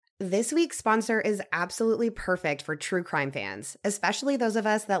This week's sponsor is absolutely perfect for true crime fans, especially those of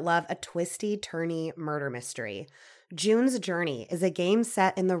us that love a twisty, turny murder mystery. June's Journey is a game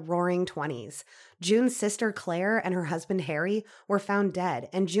set in the roaring 20s. June's sister Claire and her husband Harry were found dead,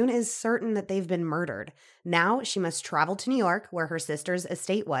 and June is certain that they've been murdered. Now she must travel to New York, where her sister's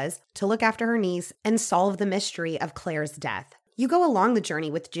estate was, to look after her niece and solve the mystery of Claire's death. You go along the journey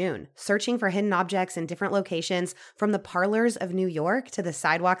with June, searching for hidden objects in different locations, from the parlors of New York to the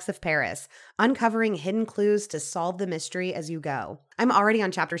sidewalks of Paris, uncovering hidden clues to solve the mystery as you go. I'm already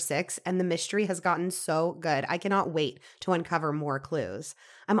on chapter 6, and the mystery has gotten so good. I cannot wait to uncover more clues.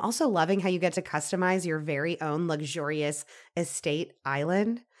 I'm also loving how you get to customize your very own luxurious estate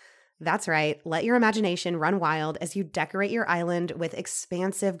island. That's right. Let your imagination run wild as you decorate your island with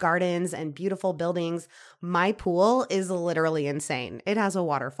expansive gardens and beautiful buildings. My pool is literally insane. It has a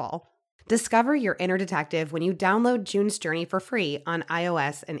waterfall. Discover your inner detective when you download June's Journey for free on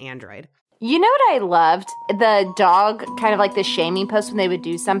iOS and Android. You know what I loved? The dog, kind of like the shaming post when they would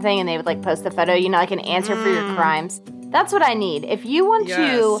do something and they would like post the photo, you know, like an answer for your crimes. That's what I need. If you want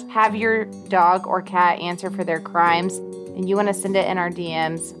to have your dog or cat answer for their crimes and you want to send it in our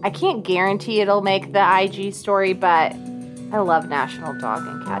DMs, I can't guarantee it'll make the IG story, but I love National Dog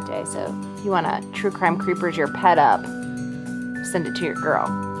and Cat Day. So if you want to True Crime Creepers your pet up, send it to your girl.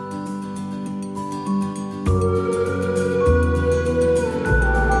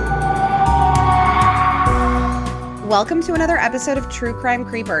 Welcome to another episode of True Crime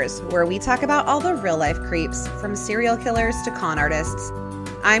Creepers, where we talk about all the real-life creeps, from serial killers to con artists.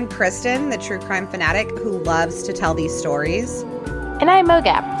 I'm Kristen, the true crime fanatic who loves to tell these stories. And I'm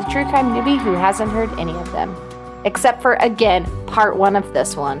Mogab, the true crime newbie who hasn't heard any of them. Except for, again, part one of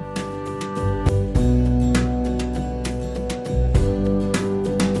this one.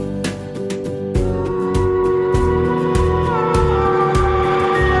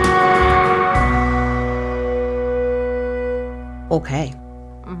 Okay.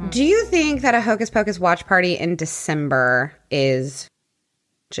 Mm-hmm. Do you think that a Hocus Pocus watch party in December is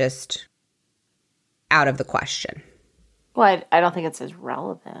just out of the question? Well, I don't think it's as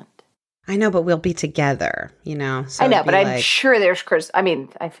relevant. I know, but we'll be together, you know? So I know, but I'm sure there's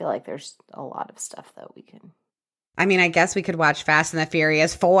I feel like there's a lot of stuff that we can. I mean, I guess we could watch Fast and the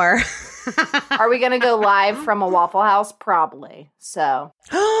Furious 4. Are we going to go live from a Waffle House? Probably. So.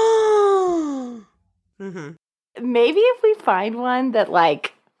 Mm-hmm. Maybe if we find one that,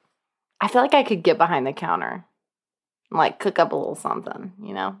 like, I feel like I could get behind the counter and, like, cook up a little something,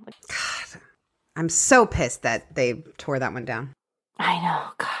 you know? God, I'm so pissed that they tore that one down. I know.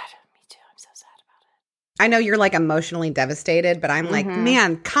 God, me too. I'm so sad about it. I know you're, like, emotionally devastated, but I'm like,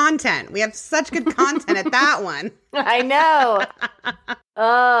 man, content. We have such good content at that one. I know.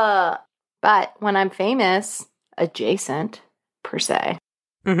 But when I'm famous, adjacent, per se,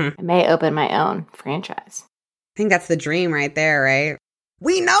 I may open my own franchise. I think that's the dream right there, right?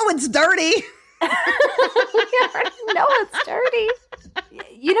 We know it's dirty. We already know it's dirty.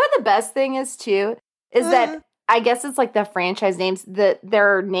 You know the best thing is, too, is that I guess it's like the franchise names, that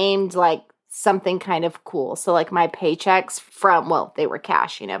they're named like something kind of cool. So like my paychecks from, well, they were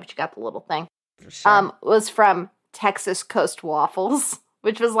cash, you know, but you got the little thing, was from Texas Coast Waffles,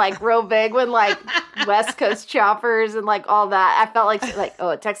 which was like real big when like West Coast choppers and like all that. I felt like,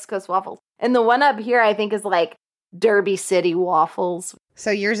 oh, Texas Coast Waffles. And the one up here, I think, is like Derby City Waffles.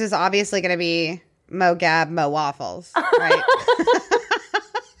 So yours is obviously going to be Mo Gab, Mo Waffles, right?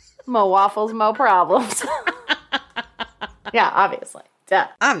 Mo Waffles, Mo Problems. Yeah, obviously. Duh.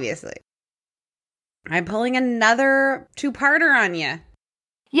 Obviously. I'm pulling another two-parter on you.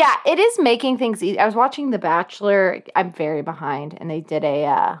 Yeah, it is making things easy. I was watching The Bachelor. I'm very behind. And they did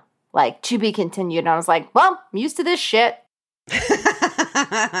a, like, to be continued. And I was like, well, I'm used to this shit.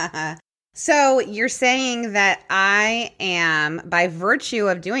 So you're saying that I am, by virtue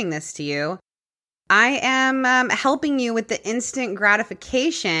of doing this to you, I am helping you with the instant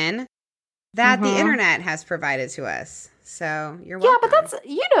gratification that the internet has provided to us. So you're welcome. Yeah, but that's,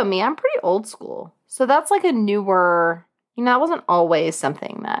 you know me, I'm pretty old school. So that's like a newer, you know, that wasn't always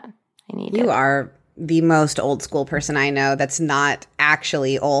something that I needed. You are the most old school person I know that's not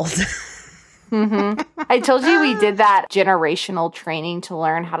actually old. I told you we did that generational training to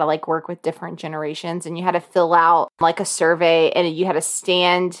learn how to like work with different generations, and you had to fill out like a survey, and you had to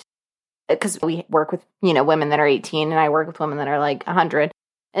stand, because we work with, you know, women that are 18 and I work with women that are like 100.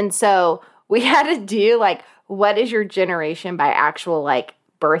 And so we had to do like, what is your generation by actual like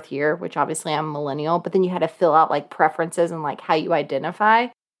birth year, which obviously I'm millennial, but then you had to fill out like preferences and like how you identify.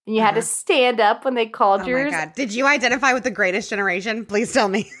 And you had to stand up when they called yours. Oh my God. Did you identify with the greatest generation? Please tell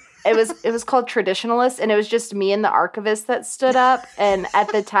me. It was called Traditionalist, and it was just me and the archivist that stood up. And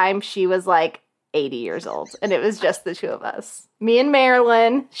at the time, she was like 80 years old, and it was just the two of us. Me and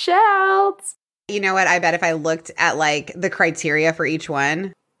Marilyn. Shouts. You know what? I bet if I looked at like the criteria for each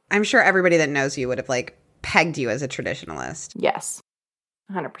one, I'm sure everybody that knows you would have like pegged you as a traditionalist. Yes,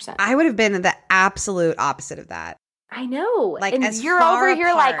 100%. I would have been the absolute opposite of that. I know. Like, and as you're far over here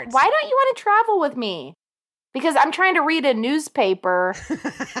apart. like, why don't you want to travel with me? Because I'm trying to read a newspaper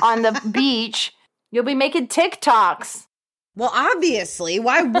on the beach. You'll be making TikToks. Well, obviously.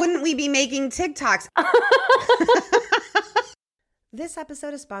 Why wouldn't we be making TikToks? This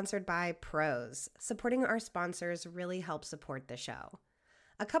episode is sponsored by Prose. Supporting our sponsors really helps support the show.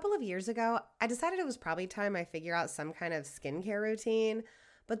 A couple of years ago, I decided it was probably time I figure out some kind of skincare routine.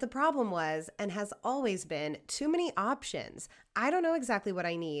 But the problem was, and has always been, too many options. I don't know exactly what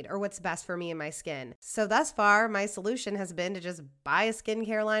I need or what's best for me and my skin. So thus far, my solution has been to just buy a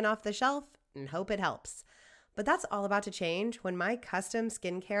skincare line off the shelf and hope it helps. But that's all about to change when my custom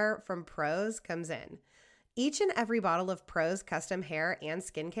skincare from Prose comes in. Each and every bottle of Prose custom hair and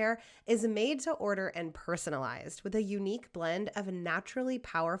skincare is made to order and personalized with a unique blend of naturally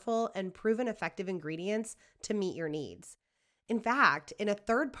powerful and proven effective ingredients to meet your needs. In fact, in a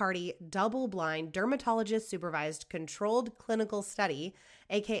third-party, double-blind, dermatologist-supervised controlled clinical study,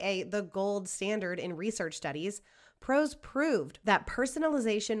 aka the gold standard in research studies, Prose proved that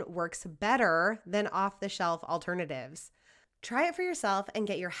personalization works better than off-the-shelf alternatives. Try it for yourself and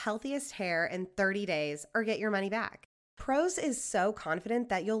get your healthiest hair in 30 days or get your money back. Prose is so confident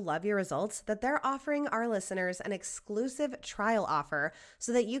that you'll love your results that they're offering our listeners an exclusive trial offer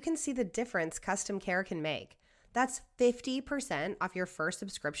so that you can see the difference custom care can make. That's 50% off your first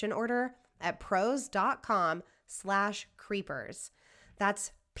subscription order at prose.com/creepers.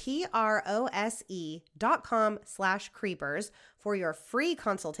 That's prose.com/creepers for your free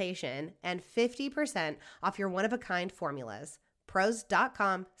consultation and 50% off your one-of-a-kind formulas.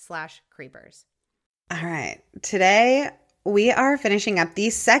 Prose.com/creepers. All right. Today, we are finishing up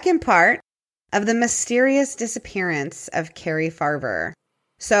the second part of the mysterious disappearance of Carrie Farver.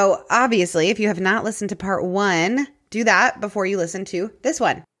 So obviously, if you have not listened to part 1, do that before you listen to this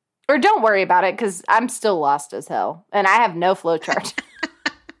one. Or don't worry about it, because I'm still lost as hell, and I have no flowchart.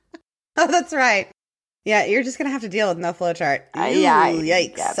 Oh, that's right. Yeah, you're just going to have to deal with no flowchart. Yeah.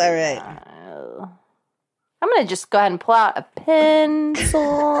 Yikes. All right. I'm going to just go ahead and pull out a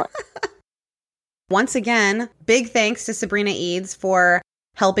pencil. Once again, big thanks to Sabrina Eads for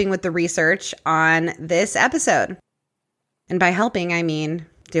helping with the research on this episode. And by helping, I mean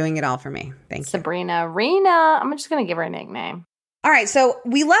doing it all for me. Thank you. Sabrina Rena. I'm just going to give her a nickname. All right, so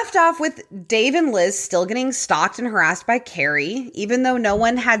we left off with Dave and Liz still getting stalked and harassed by Carrie, even though no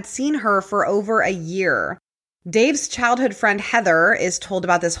one had seen her for over a year. Dave's childhood friend Heather is told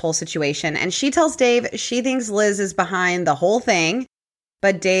about this whole situation, and she tells Dave she thinks Liz is behind the whole thing,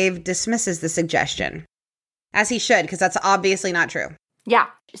 but Dave dismisses the suggestion. As he should, because that's obviously not true. Yeah,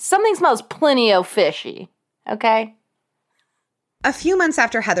 something smells plenty-o fishy, okay? A few months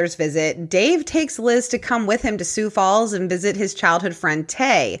after Heather's visit, Dave takes Liz to come with him to Sioux Falls and visit his childhood friend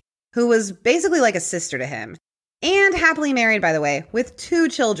Tay, who was basically like a sister to him, and happily married, by the way, with 2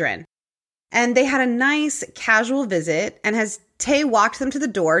 children. And they had a nice, casual visit, and as Tay walked them to the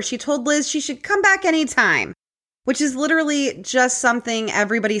door, she told Liz she should come back anytime, which is literally just something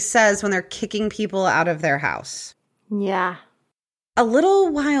everybody says when they're kicking people out of their house. Yeah. A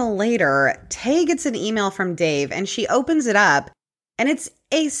little while later, Tay gets an email from Dave, and she opens it up, and it's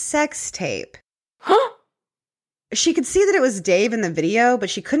a sex tape. She could see that it was Dave in the video, but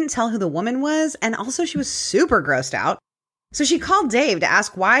she couldn't tell who the woman was, and also she was super grossed out. So she called Dave to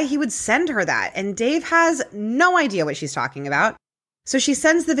ask why he would send her that, and Dave has no idea what she's talking about. So she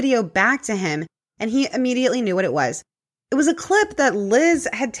sends the video back to him, and he immediately knew what it was. It was a clip that Liz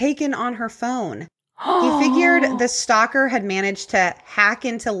had taken on her phone. He figured the stalker had managed to hack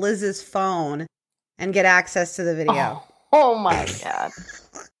into Liz's phone and get access to the video. Oh my God.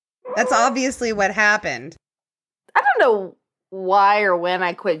 That's obviously what happened. I don't know why or when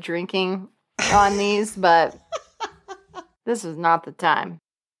I quit drinking on these, but this was not the time.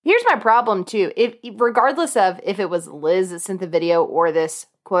 Here's my problem, too. If regardless of if it was Liz that sent the video or this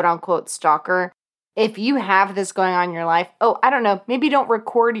quote-unquote stalker, if you have this going on in your life, I don't know, maybe don't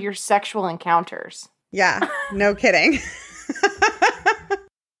record your sexual encounters. Yeah, no kidding.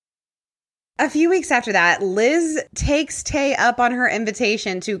 A few weeks after that, Liz takes Tay up on her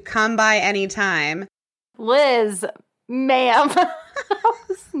invitation to come by anytime. Liz, ma'am, that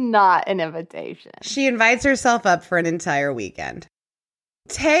was not an invitation. She invites herself up for an entire weekend.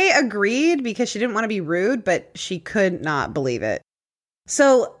 Tay agreed because she didn't want to be rude, but she could not believe it.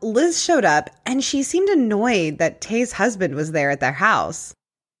 So Liz showed up and she seemed annoyed that Tay's husband was there at their house.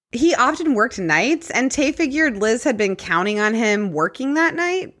 He often worked nights, and Tay figured Liz had been counting on him working that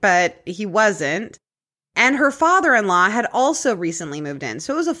night, but he wasn't. And her father-in-law had also recently moved in,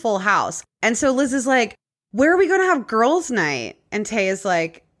 so it was a full house. And so Liz is like, where are we going to have girls' night? And Tay is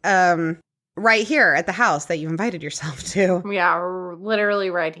like, right here at the house that you invited yourself to. Yeah, literally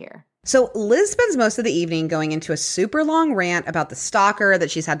right here. So Liz spends most of the evening going into a super long rant about the stalker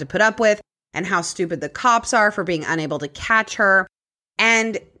that she's had to put up with and how stupid the cops are for being unable to catch her.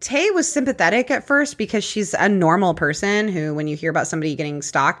 And Tay was sympathetic at first because she's a normal person who, when you hear about somebody getting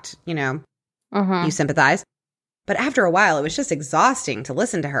stalked, you know, you sympathize. But after a while, it was just exhausting to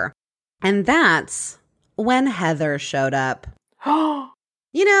listen to her. And that's when Heather showed up.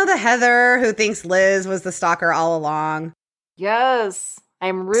 You know, the Heather who thinks Liz was the stalker all along. Yes,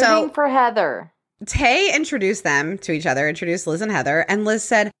 I'm rooting for Heather. Tay introduced them to each other, introduced Liz and Heather, and Liz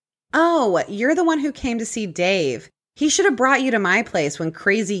said, oh, you're the one who came to see Dave. He should have brought you to my place when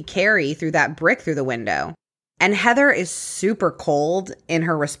crazy Carrie threw that brick through the window. And Heather is super cold in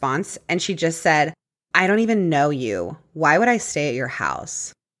her response, and she just said, I don't even know you. Why would I stay at your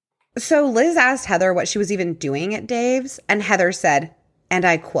house? So Liz asked Heather what she was even doing at Dave's, and Heather said, and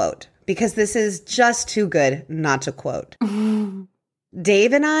I quote, because this is just too good not to quote.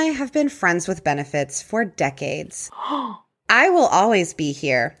 Dave and I have been friends with benefits for decades. I will always be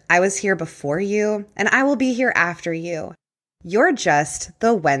here. I was here before you, and I will be here after you. You're just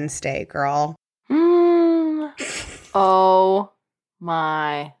the Wednesday girl. Oh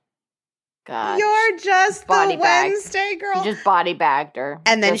my God. You're just the Wednesday girl. You just body bagged her.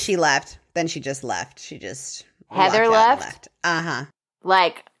 And then she left. Then she just left. She just Heather left? Uh-huh.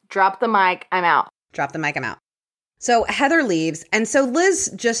 Like, drop the mic, I'm out. Drop the mic, I'm out. So Heather leaves, and so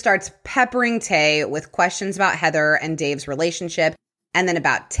Liz just starts peppering Tay with questions about Heather and Dave's relationship, and then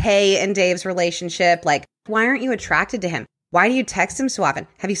about Tay and Dave's relationship. Like, why aren't you attracted to him? Why do you text him so often?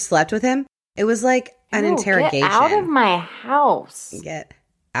 Have you slept with him? It was like an interrogation. Get out of my house. Get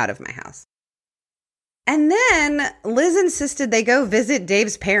out of my house. And then Liz insisted they go visit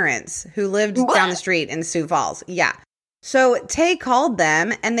Dave's parents, who lived down the street in Sioux Falls. Yeah. So Tay called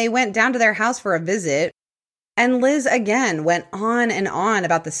them, and they went down to their house for a visit. And Liz again went on and on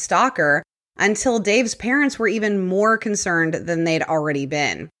about the stalker until Dave's parents were even more concerned than they'd already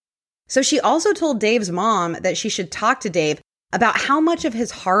been. So she also told Dave's mom that she should talk to Dave about how much of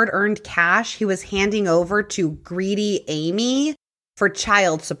his hard-earned cash he was handing over to greedy Amy for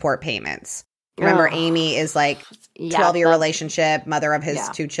child support payments. Remember, Amy is like 12-year relationship, mother of his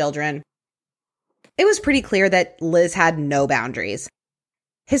 2 children. It was pretty clear that Liz had no boundaries.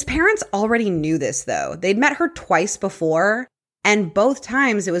 His parents already knew this, though. They'd met her twice before, and both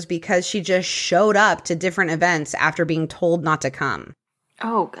times it was because she just showed up to different events after being told not to come.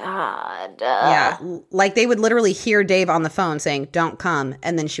 Oh, God. Yeah, like they would literally hear Dave on the phone saying, don't come,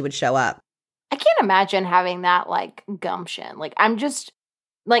 and then she would show up. I can't imagine having that, like, gumption. Like, I'm just,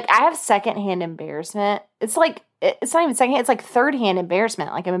 like, I have secondhand embarrassment. It's like, it's not even secondhand, it's like third-hand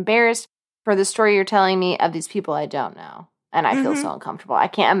embarrassment. Like, I'm embarrassed for the story you're telling me of these people I don't know. And I feel so uncomfortable. I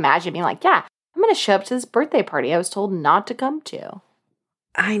can't imagine being like, yeah, I'm going to show up to this birthday party I was told not to come to.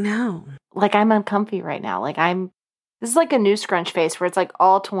 I know. Like, I'm uncomfy right now. Like, this is like a new scrunch face where it's like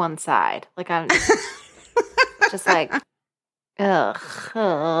all to one side. Like, I'm just like,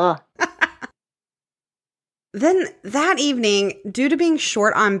 ugh. Then that evening, due to being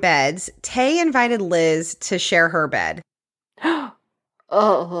short on beds, Tay invited Liz to share her bed.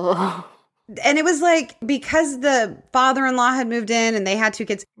 Oh. And it was like, because the father-in-law had moved in and they had 2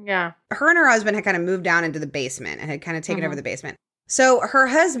 kids. Yeah. Her and her husband had kind of moved down into the basement and had kind of taken over the basement. So her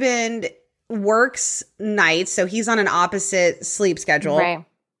husband works nights, so he's on an opposite sleep schedule. Right.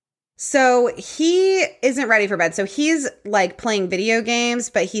 So he isn't ready for bed. So he's like playing video games,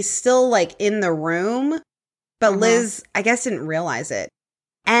 but he's still like in the room. But Liz, I guess, didn't realize it.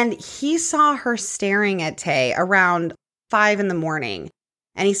 And he saw her staring at Tay around 5 a.m.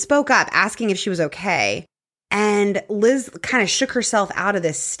 And he spoke up asking if she was okay. And Liz kind of shook herself out of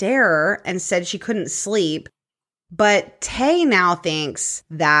this stare and said she couldn't sleep. But Tay now thinks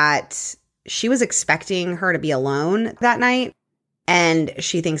that she was expecting her to be alone that night. And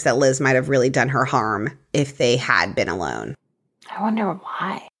she thinks that Liz might have really done her harm if they had been alone. I wonder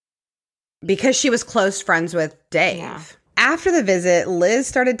why. Because she was close friends with Dave. Yeah. After the visit, Liz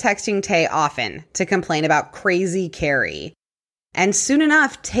started texting Tay often to complain about crazy Carrie. And soon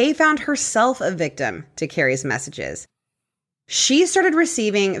enough, Tay found herself a victim to Carrie's messages. She started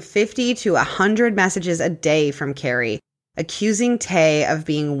receiving 50 to 100 messages a day from Carrie, accusing Tay of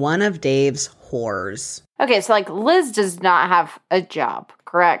being one of Dave's whores. Okay, so like Liz does not have a job,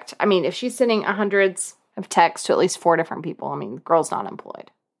 correct? I mean, if she's sending hundreds of texts to at least 4 different people, I mean, the girl's not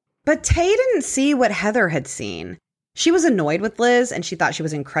employed. But Tay didn't see what Heather had seen. She was annoyed with Liz and she thought she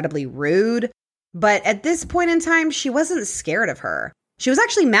was incredibly rude. But at this point in time, she wasn't scared of her. She was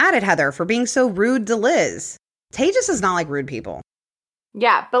actually mad at Heather for being so rude to Liz. Tay just does not like rude people.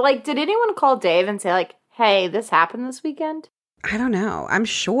 Yeah, but like, did anyone call Dave and say like, hey, this happened this weekend? I don't know. I'm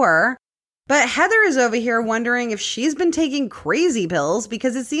sure. But Heather is over here wondering if she's been taking crazy pills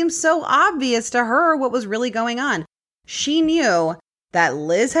because it seems so obvious to her what was really going on. She knew that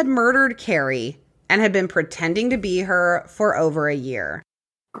Liz had murdered Carrie and had been pretending to be her for over a year.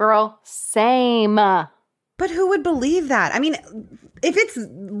 Girl, same. But who would believe that? I mean, if it's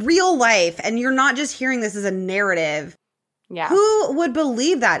real life and you're not just hearing this as a narrative, yeah, who would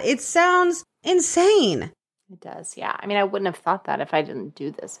believe that? It sounds insane. It does, yeah. I mean, I wouldn't have thought that if I didn't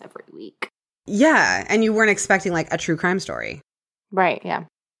do this every week. Yeah, and you weren't expecting like a true crime story. Right, yeah.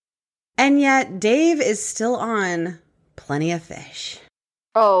 And yet Dave is still on Plenty of Fish.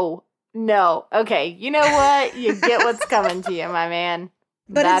 Oh, no. Okay, you know what? You get what's coming to you, my man.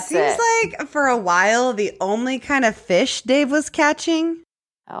 But That's it seems like for a while, the only kind of fish Dave was catching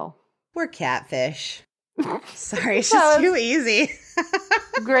were catfish. Sorry, it's just too easy.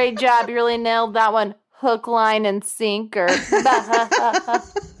 Great job. You really nailed that one. Hook, line, and sinker.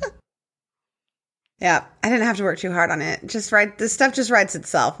 Yeah, I didn't have to work too hard on it. This stuff just writes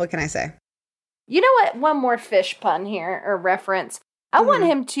itself. What can I say? You know what? One more fish pun here, or reference. I want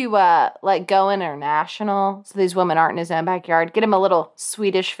him to like go international, so these women aren't in his own backyard. Get him a little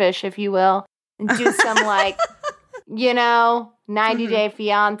Swedish fish, if you will, and do some like, 90-day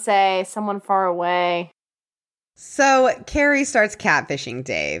fiance, someone far away. So Carrie starts catfishing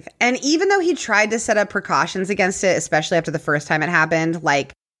Dave. And even though he tried to set up precautions against it, especially after the first time it happened,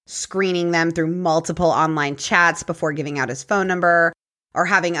 like screening them through multiple online chats before giving out his phone number, or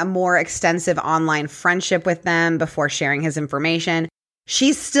having a more extensive online friendship with them before sharing his information,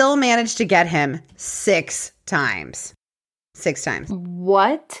 she still managed to get him 6 times. 6 times.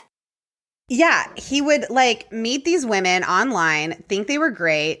 What? Yeah, he would like meet these women online, think they were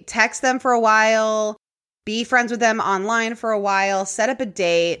great, text them for a while, be friends with them online for a while, set up a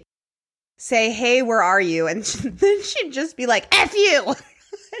date, say, hey, where are you? And then she'd just be like, F you.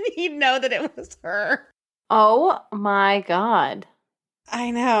 And he'd know that it was her. Oh my God.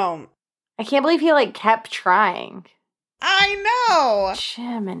 I know. I can't believe he like kept trying. I know.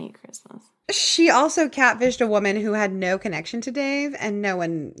 Jiminy Christmas. She also catfished a woman who had no connection to Dave, and no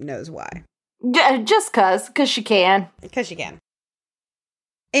one knows why. Just because she can. Because she can.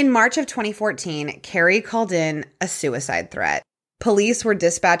 In March of 2014, Carrie called in a suicide threat. Police were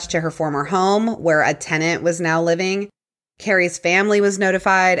dispatched to her former home, where a tenant was now living. Carrie's family was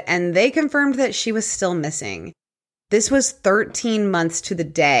notified, and they confirmed that she was still missing. This was 13 months to the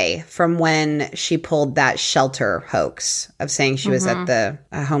day from when she pulled that shelter hoax of saying she was at the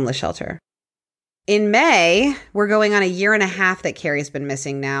homeless shelter. In May, we're going on a year and a half that Carrie's been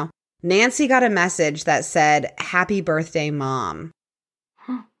missing now. Nancy got a message that said, "Happy birthday, Mom."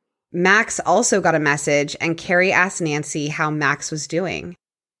 Max also got a message, and Carrie asked Nancy how Max was doing.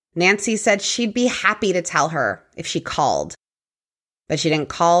 Nancy said she'd be happy to tell her if she called, but she didn't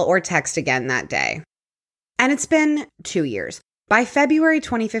call or text again that day. And it's been 2 years. By February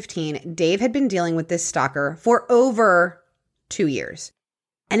 2015, Dave had been dealing with this stalker for over 2 years,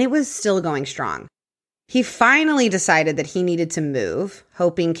 and it was still going strong. He finally decided that he needed to move,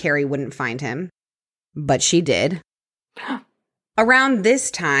 hoping Carrie wouldn't find him, but she did. Around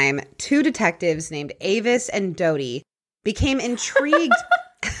this time, 2 detectives named Avis and Doty became intrigued.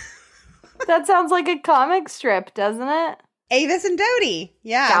 That sounds like a comic strip, doesn't it? Avis and Doty.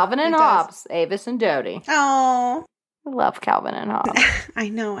 Yeah. Calvin and Hobbes. Avis and Doty. Oh. I love Calvin and Hobbes. I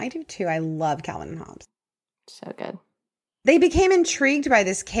know. I do too. I love Calvin and Hobbes. So good. They became intrigued by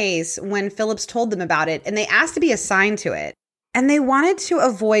this case when Phillips told them about it, and they asked to be assigned to it. And they wanted to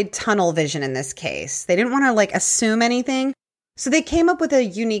avoid tunnel vision in this case. They didn't want to assume anything. So they came up with a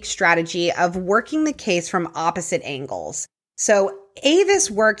unique strategy of working the case from opposite angles. So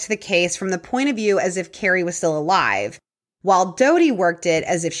Avis worked the case from the point of view as if Carrie was still alive, while Doty worked it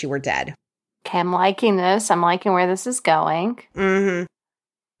as if she were dead. Okay, I'm liking this. I'm liking where this is going. Mm-hmm.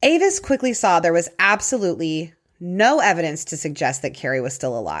 Avis quickly saw there was absolutely no evidence to suggest that Carrie was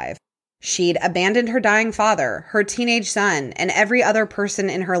still alive. She'd abandoned her dying father, her teenage son, and every other person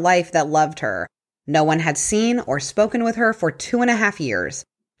in her life that loved her. No one had seen or spoken with her for 2.5 years.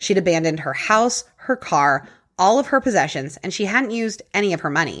 She'd abandoned her house, her car, all of her possessions, and she hadn't used any of her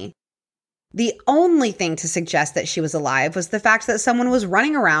money. The only thing to suggest that she was alive was the fact that someone was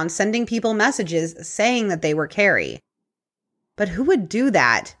running around sending people messages saying that they were Carrie. But who would do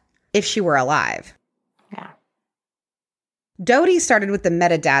that if she were alive? Yeah. Doty started with the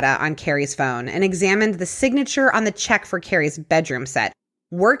metadata on Carrie's phone and examined the signature on the check for Carrie's bedroom set,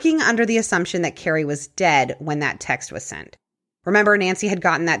 working under the assumption that Carrie was dead when that text was sent. Remember, Nancy had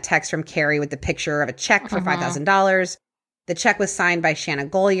gotten that text from Carrie with the picture of a check for $5,000. The check was signed by Shanna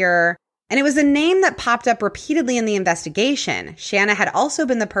Gollier, and it was a name that popped up repeatedly in the investigation. Shanna had also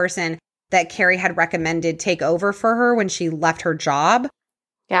been the person that Carrie had recommended take over for her when she left her job.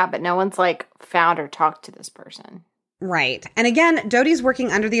 Yeah, but no one's found or talked to this person. Right. And again, Doty's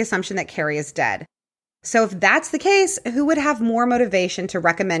working under the assumption that Carrie is dead. So if that's the case, who would have more motivation to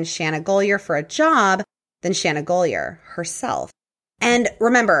recommend Shanna Gollier for a job than Shanna Gollier herself? And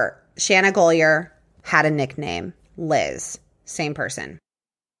remember, Shanna Gollier had a nickname, Liz. Same person.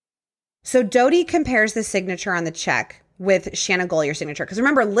 So Doty compares the signature on the check with Shanna Gollier's signature. Because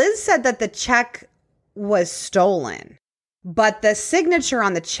remember, Liz said that the check was stolen, but the signature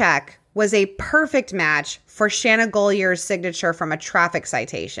on the check was a perfect match for Shanna Gollier's signature from a traffic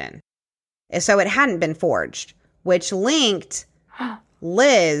citation. So it hadn't been forged, which linked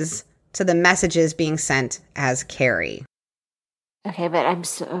Liz to the messages being sent as Carrie. Okay, but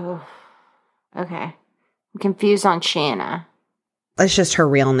okay. I'm confused on Shanna. It's just her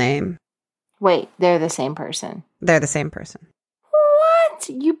real name. Wait, they're the same person. They're the same person. What?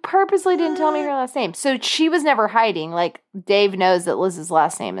 You purposely didn't tell me her last name. So she was never hiding. Dave knows that Liz's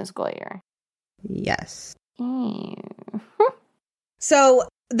last name is Gollier. Yes. Ew. So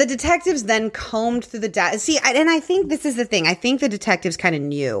the detectives then combed through the data. See, and I think this is the thing. I think the detectives kind of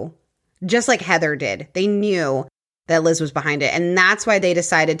knew, just like Heather did. They knew that Liz was behind it. And that's why they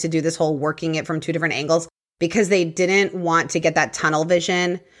decided to do this whole working it from two different angles, because they didn't want to get that tunnel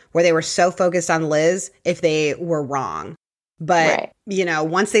vision where they were so focused on Liz if they were wrong. But,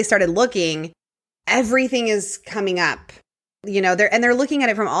 once they started looking, everything is coming up. They're looking at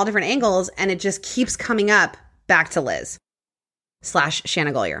it from all different angles, and it just keeps coming up back to Liz /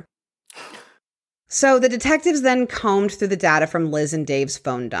 Shanna Gollier. So the detectives then combed through the data from Liz and Dave's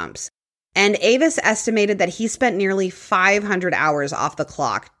phone dumps. And Avis estimated that he spent nearly 500 hours off the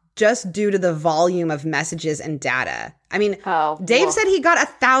clock just due to the volume of messages and data. I mean, Dave said he got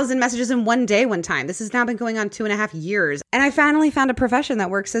 1,000 messages in one day one time. This has now been going on 2.5 years. And I finally found a profession that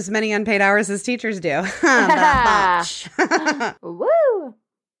works as many unpaid hours as teachers do. Woo!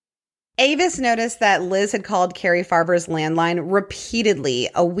 Avis noticed that Liz had called Carrie Farver's landline repeatedly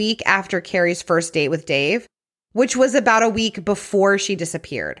a week after Carrie's first date with Dave, which was about a week before she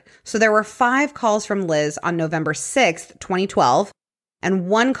disappeared. So there were 5 calls from Liz on November 6th, 2012, and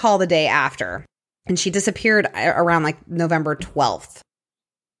 1 call the day after. And she disappeared around November 12th.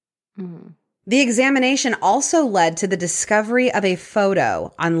 Mm-hmm. The examination also led to the discovery of a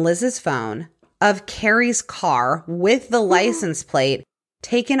photo on Liz's phone of Carrie's car with the license plate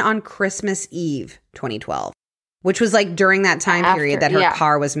taken on Christmas Eve, 2012, which was during that time period that her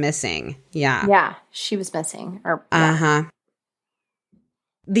car was missing. Yeah. Yeah, she was missing. The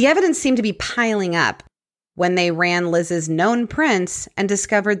evidence seemed to be piling up when they ran Liz's known prints and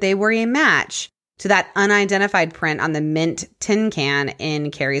discovered they were a match to that unidentified print on the mint tin can in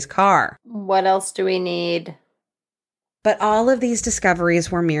Carrie's car. What else do we need? But all of these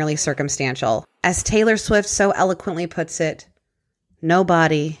discoveries were merely circumstantial. As Taylor Swift so eloquently puts it, no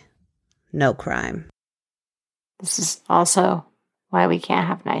body, no crime. This is also why we can't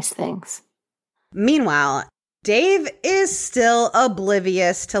have nice things. Meanwhile, Dave is still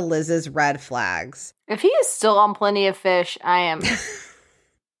oblivious to Liz's red flags. If he is still on Plenty of Fish, I am.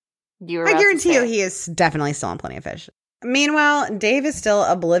 I guarantee you he is definitely still on Plenty of Fish. Meanwhile, Dave is still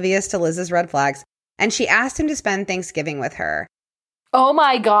oblivious to Liz's red flags, and she asked him to spend Thanksgiving with her. Oh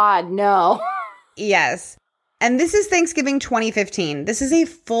my God, no. Yes. And this is Thanksgiving 2015. This is a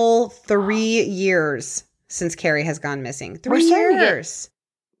full 3 years since Carrie has gone missing. 3 years.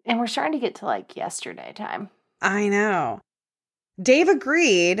 And we're starting to get to yesterday time. I know. Dave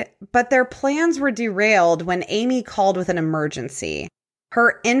agreed, but their plans were derailed when Amy called with an emergency.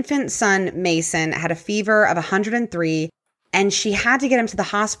 Her infant son, Mason, had a fever of 103, and she had to get him to the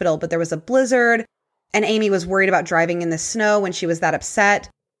hospital, but there was a blizzard, and Amy was worried about driving in the snow when she was that upset.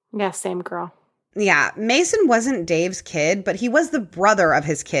 Yeah, same girl. Yeah, Mason wasn't Dave's kid, but he was the brother of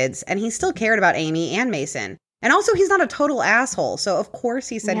his kids, and he still cared about Amy and Mason. And also, he's not a total asshole, so of course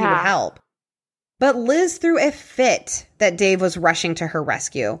he said he would help. But Liz threw a fit that Dave was rushing to her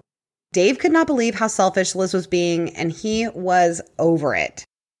rescue. Dave could not believe how selfish Liz was being, and he was over it.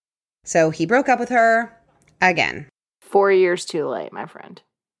 So he broke up with her again. 4 years too late, my friend.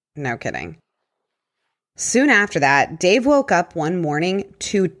 No kidding. Soon after that, Dave woke up one morning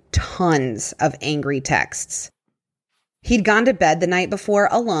to tons of angry texts. He'd gone to bed the night before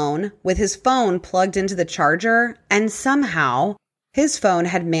alone with his phone plugged into the charger, and somehow his phone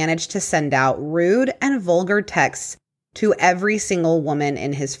had managed to send out rude and vulgar texts to every single woman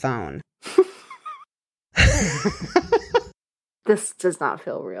in his phone. This does not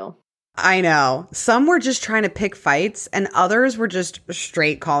feel real. I know. Some were just trying to pick fights, and others were just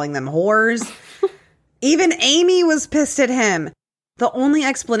straight calling them whores. Even Amy was pissed at him. The only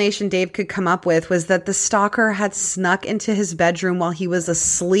explanation Dave could come up with was that the stalker had snuck into his bedroom while he was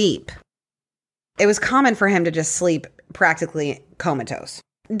asleep. It was common for him to just sleep practically comatose.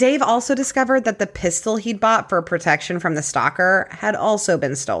 Dave also discovered that the pistol he'd bought for protection from the stalker had also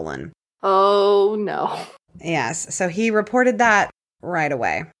been stolen. Oh, no. Yes, so he reported that right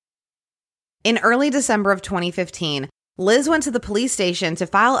away. In early December of 2015, Liz went to the police station to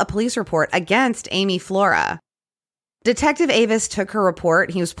file a police report against Amy Flora. Detective Avis took her report.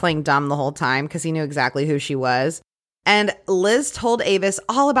 He was playing dumb the whole time because he knew exactly who she was. And Liz told Avis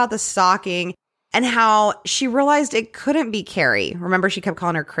all about the stalking and how she realized it couldn't be Carrie. Remember, she kept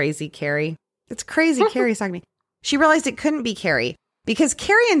calling her Crazy Carrie? It's Crazy Carrie stalking me. She realized it couldn't be Carrie because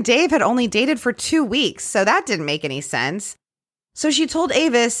Carrie and Dave had only dated for 2 weeks, so that didn't make any sense. So she told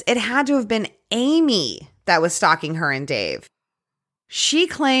Avis it had to have been Amy that was stalking her and Dave. She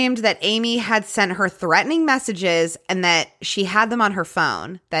claimed that Amy had sent her threatening messages and that she had them on her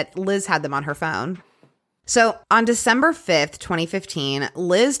phone, that Liz had them on her phone. So on December 5th, 2015,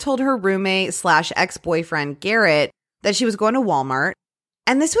 Liz told her roommate / ex-boyfriend Garrett that she was going to Walmart.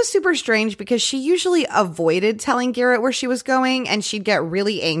 And this was super strange because she usually avoided telling Garrett where she was going, and she'd get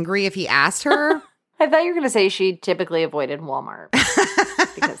really angry if he asked her. I thought you were going to say she typically avoided Walmart.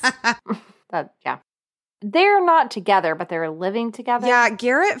 Because yeah. They're not together, but they're living together. Yeah,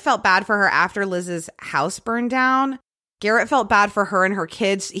 Garrett felt bad for her after Liz's house burned down. Garrett felt bad for her and her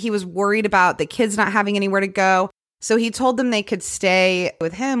kids. He was worried about the kids not having anywhere to go. So he told them they could stay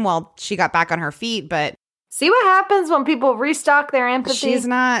with him while she got back on her feet. But see what happens when people restock their empathy? She's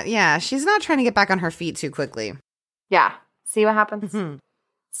not trying to get back on her feet too quickly. Yeah. See what happens? Mm-hmm.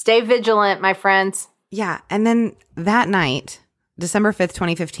 Stay vigilant, my friends. Yeah. And then that night, December 5th,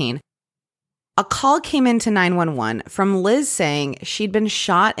 2015, a call came into 911 from Liz saying she'd been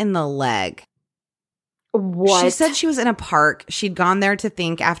shot in the leg. What? She said she was in a park. She'd gone there to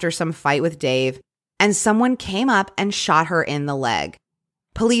think after some fight with Dave, and someone came up and shot her in the leg.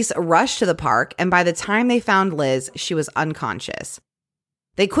 Police rushed to the park, and by the time they found Liz, she was unconscious.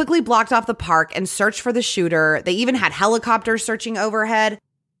 They quickly blocked off the park and searched for the shooter. They even had helicopters searching overhead,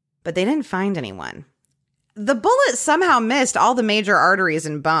 but they didn't find anyone. The bullet somehow missed all the major arteries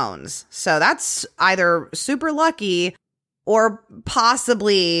and bones. So that's either super lucky or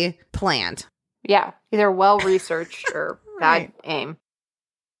possibly planned. Yeah, either well-researched or bad aim.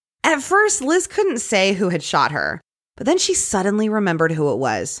 At first, Liz couldn't say who had shot her, but then she suddenly remembered who it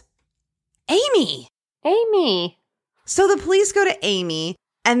was. Amy! Amy! So the police go to Amy,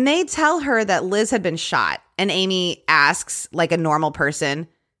 and they tell her that Liz had been shot. And Amy asks, like a normal person,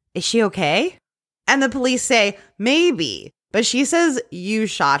 is she okay? And the police say, maybe, but she says you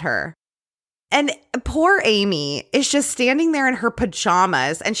shot her. And poor Amy is just standing there in her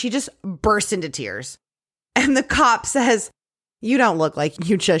pajamas, and she just bursts into tears. And the cop says, you don't look like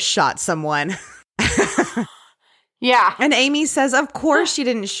you just shot someone. Yeah. And Amy says, of course she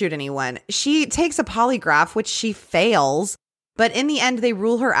didn't shoot anyone. She takes a polygraph, which she fails. But in the end, they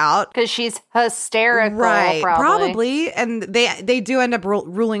rule her out. Because she's hysterical, right, probably. And they do end up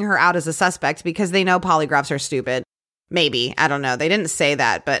ruling her out as a suspect because they know polygraphs are stupid. Maybe. I don't know. They didn't say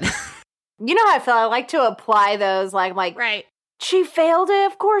that, but... You know how I feel? I like to apply those, like right. She failed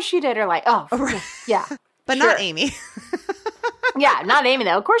it? Of course she did. Or like, oh, right. Yeah. But sure. not Amy. Yeah, not Amy,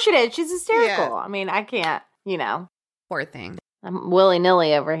 though. Of course she did. She's hysterical. Yeah. I mean, I can't, Poor thing. I'm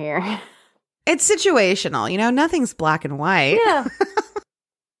willy-nilly over here. It's situational. Nothing's black and white. Yeah.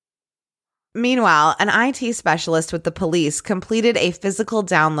 Meanwhile, an IT specialist with the police completed a physical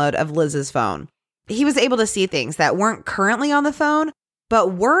download of Liz's phone. He was able to see things that weren't currently on the phone,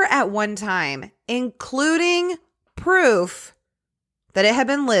 but were at one time, including proof that it had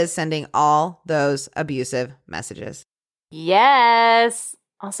been Liz sending all those abusive messages. Yes.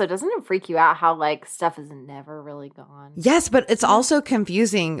 Also, doesn't it freak you out how, stuff is never really gone? Yes, but it's also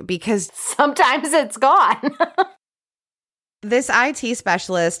confusing because sometimes it's gone. This IT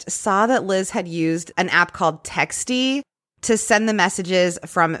specialist saw that Liz had used an app called Texty to send the messages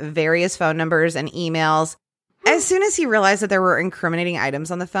from various phone numbers and emails. As soon as he realized that there were incriminating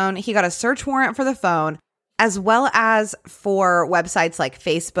items on the phone, he got a search warrant for the phone, as well as for websites like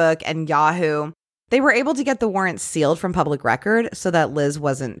Facebook and Yahoo, they were able to get the warrant sealed from public record so that Liz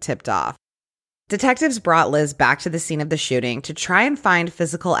wasn't tipped off. Detectives brought Liz back to the scene of the shooting to try and find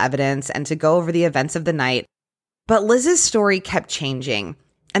physical evidence and to go over the events of the night, but Liz's story kept changing,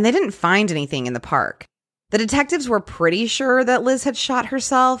 and they didn't find anything in the park. The detectives were pretty sure that Liz had shot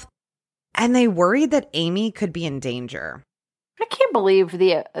herself, and they worried that Amy could be in danger. I can't believe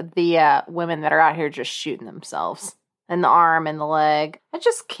the women that are out here just shooting themselves in the arm and the leg. I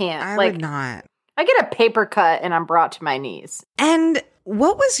just can't. I would not. I get a paper cut and I'm brought to my knees. And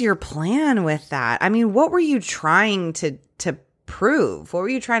what was your plan with that? I mean, what were you trying to prove? What were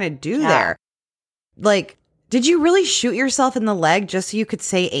you trying to do there? Like, did you really shoot yourself in the leg just so you could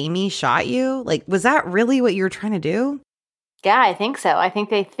say Amy shot you? Like, was that really what you were trying to do? Yeah, I think so. I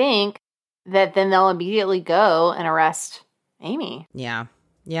think they think that then they'll immediately go and arrest Amy. Yeah.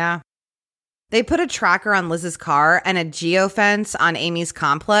 They put a tracker on Liz's car and a geofence on Amy's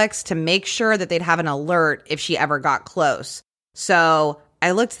complex to make sure that they'd have an alert if she ever got close. So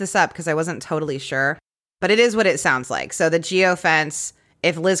I looked this up because I wasn't totally sure, but it is what it sounds like. So the geofence,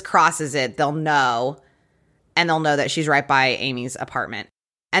 if Liz crosses it, they'll know, and they'll know that she's right by Amy's apartment.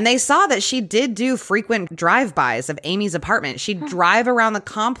 And they saw that she did do frequent drive-bys of Amy's apartment. She'd drive around the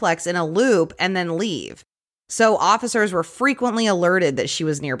complex in a loop and then leave. So officers were frequently alerted that she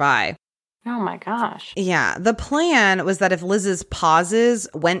was nearby. Oh my gosh. Yeah. The plan was that if Liz's pauses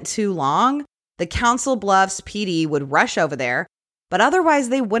went too long, the Council Bluffs PD would rush over there, but otherwise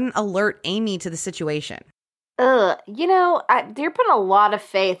they wouldn't alert Amy to the situation. You know, you're putting a lot of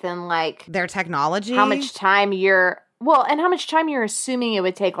faith in like their technology. How much time you're assuming it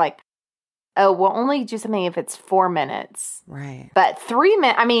would take, like, oh, we'll only do something if it's 4 minutes. Right. But 3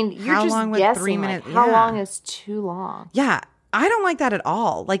 minutes, I mean, you're how just long guessing. 3 minutes? Like, how long is too long? Yeah. I don't like that at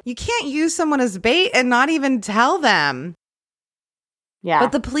all. Like, you can't use someone as bait and not even tell them. Yeah.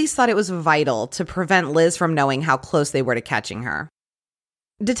 But the police thought it was vital to prevent Liz from knowing how close they were to catching her.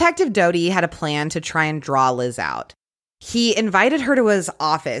 Detective Doty had a plan to try and draw Liz out. He invited her to his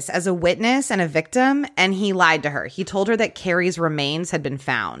office as a witness and a victim, and he lied to her. He told her that Carrie's remains had been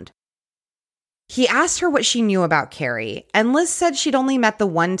found. He asked her what she knew about Carrie, and Liz said she'd only met the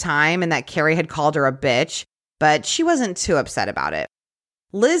one time and that Carrie had called her a bitch, but she wasn't too upset about it.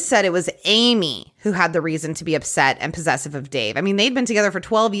 Liz said it was Amy who had the reason to be upset and possessive of Dave. I mean, they'd been together for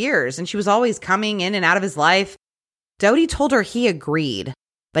 12 years, and she was always coming in and out of his life. Doty told her he agreed,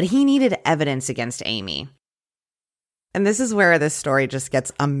 but he needed evidence against Amy. And this is where this story just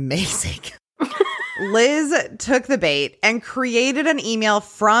gets amazing. Liz took the bait and created an email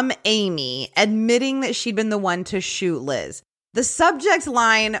from Amy admitting that she'd been the one to shoot Liz. The subject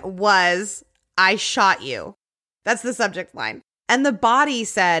line was, "I shot you." That's the subject line. And the body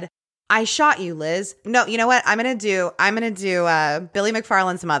said, "I shot you, Liz." No, you know what? I'm going to do Billy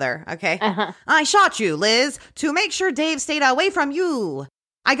McFarland's mother, okay? Uh-huh. "I shot you, Liz, to make sure Dave stayed away from you.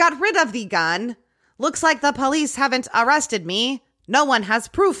 I got rid of the gun. Looks like the police haven't arrested me. No one has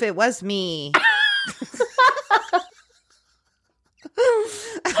proof it was me."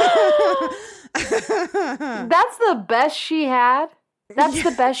 That's the best she had. That's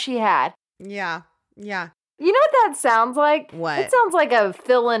the best she had. Yeah. You know what that sounds like? What? It sounds like a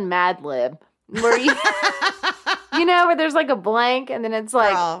fill-in Mad Lib. Where you, where there's like a blank and then it's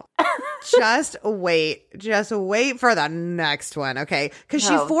like... Girl, just wait for the next one, okay? Because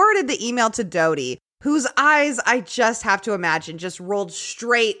she forwarded the email to Doty, whose eyes, I just have to imagine, just rolled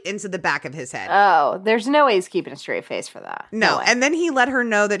straight into the back of his head. Oh, there's no way he's keeping a straight face for that. No, and then he let her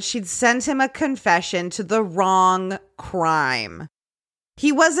know that she'd sent him a confession to the wrong crime.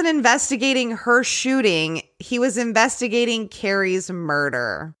 He wasn't investigating her shooting. He was investigating Carrie's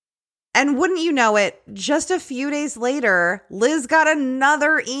murder. And wouldn't you know it, just a few days later, Liz got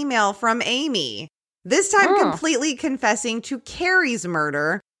another email from Amy, this time completely confessing to Carrie's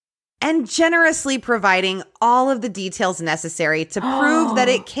murder and generously providing all of the details necessary to prove that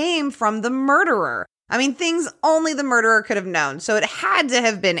it came from the murderer. I mean, things only the murderer could have known, so it had to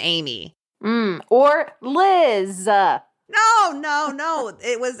have been Amy. Or Liz. No.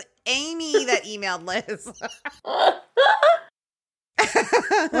 It was Amy that emailed Liz. Oh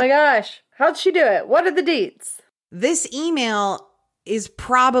my gosh. How'd she do it? What are the deets? This email is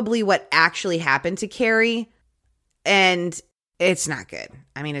probably what actually happened to Carrie, and it's not good.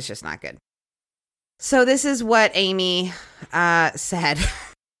 I mean, it's just not good. So this is what Amy said.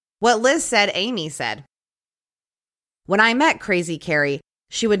 What Liz said, Amy said. "When I met Crazy Carrie,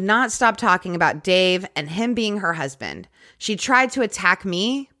 she would not stop talking about Dave and him being her husband. She tried to attack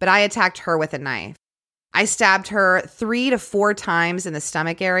me, but I attacked her with a knife. I stabbed her 3 to 4 times in the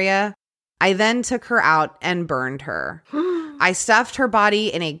stomach area. I then took her out and burned her. I stuffed her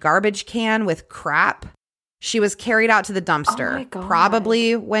body in a garbage can with crap. She was carried out to the dumpster, Oh my God.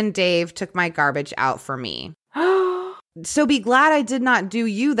 probably when Dave took my garbage out for me. So be glad I did not do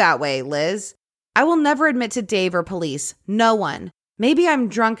you that way, Liz. I will never admit to Dave or police. No one. Maybe I'm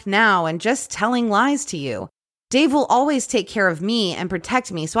drunk now and just telling lies to you. Dave will always take care of me and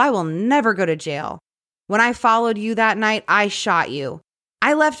protect me, so I will never go to jail. When I followed you that night, I shot you.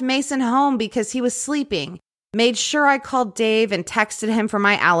 I left Mason home because he was sleeping. Made sure I called Dave and texted him for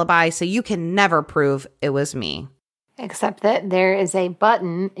my alibi, so you can never prove it was me. Except that there is a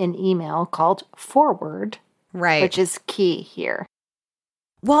button in email called forward, Right. which is key here.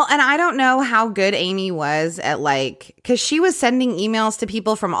 Well, and I don't know how good Amy was at because she was sending emails to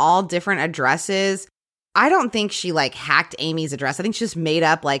people from all different addresses. I don't think she hacked Amy's address. I think she just made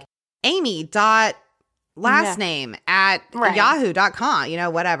up Amy dot last name at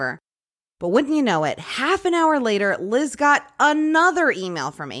yahoo.com, whatever. But wouldn't you know it, half an hour later, Liz got another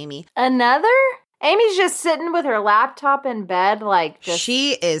email from Amy. Another? Amy's just sitting with her laptop in bed,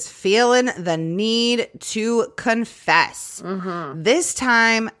 She is feeling the need to confess. Mm-hmm. This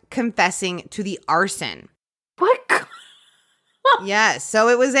time, confessing to the arson. What? Yes, so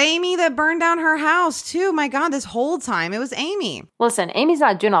it was Amy that burned down her house, too. My God, this whole time, it was Amy. Listen, Amy's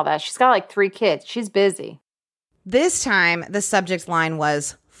not doing all that. She's got 3 kids. She's busy. This time, the subject line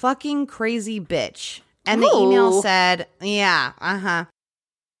was, fucking crazy bitch. And the Ooh. email said, yeah, uh-huh.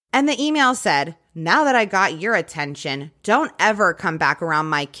 And the email said, now that I got your attention, don't ever come back around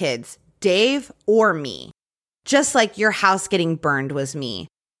my kids, Dave or me. Just like your house getting burned was me.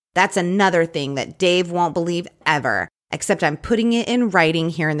 That's another thing that Dave won't believe ever, except I'm putting it in writing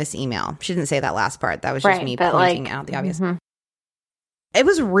here in this email. She didn't say that last part. That was just me pointing out the obvious. Mm-hmm. It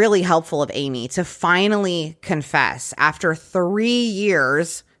was really helpful of Amy to finally confess after 3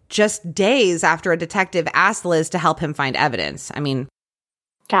 years, just days after a detective asked Liz to help him find evidence. I mean,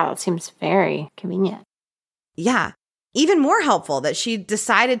 God, that seems very convenient. yeah. Even more helpful that she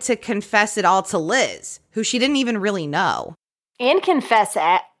decided to confess it all to Liz, who she didn't even really know. And confess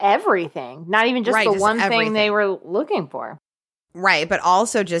everything, not even just the one thing they were looking for. Right, but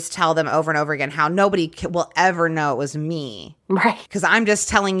also just tell them over and over again how nobody will ever know it was me. Right. Because I'm just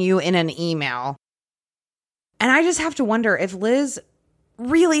telling you in an email. And I just have to wonder if Liz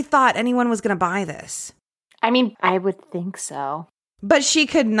really thought anyone was going to buy this. I mean, I would think so. But she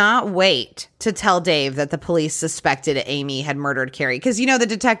could not wait to tell Dave that the police suspected Amy had murdered Carrie. Because, the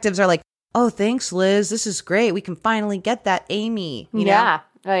detectives are like, oh, thanks, Liz. This is great. We can finally get that Amy. You know?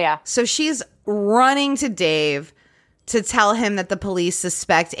 Oh, yeah. So she's running to Dave to tell him that the police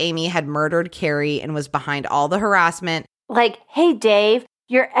suspect Amy had murdered Carrie and was behind all the harassment. Hey, Dave,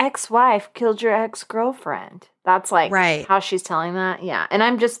 your ex-wife killed your ex-girlfriend. That's right. How she's telling that. Yeah. And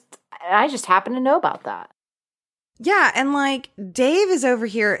I just happen to know about that. Yeah. And Dave is over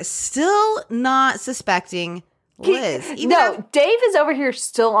here still not suspecting Liz. Dave is over here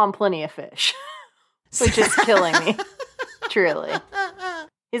still on Plenty of Fish, which is killing me. Truly.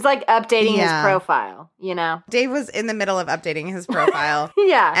 He's updating his profile, Dave was in the middle of updating his profile.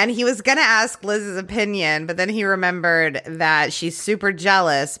 Yeah. And he was going to ask Liz's opinion, but then he remembered that she's super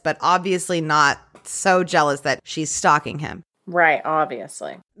jealous, but obviously not so jealous that she's stalking him. Right,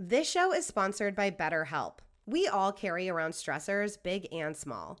 obviously. This show is sponsored by BetterHelp. We all carry around stressors, big and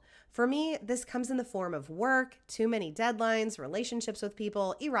small. For me, this comes in the form of work, too many deadlines, relationships with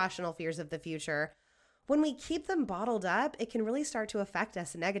people, irrational fears of the future. When we keep them bottled up, it can really start to affect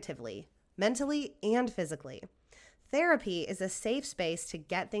us negatively, mentally and physically. Therapy is a safe space to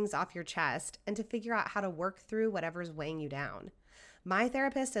get things off your chest and to figure out how to work through whatever's weighing you down. My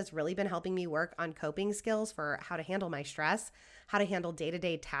therapist has really been helping me work on coping skills for how to handle my stress, how to handle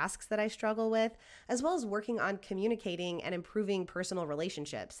day-to-day tasks that I struggle with, as well as working on communicating and improving personal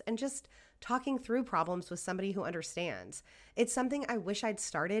relationships and just talking through problems with somebody who understands. It's something I wish I'd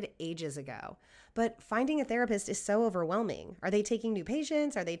started ages ago, but finding a therapist is so overwhelming. Are they taking new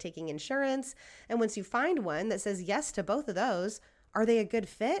patients? Are they taking insurance? And once you find one that says yes to both of those, are they a good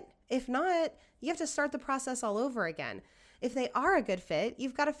fit? If not, you have to start the process all over again. If they are a good fit,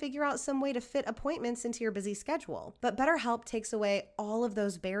 you've got to figure out some way to fit appointments into your busy schedule. But BetterHelp takes away all of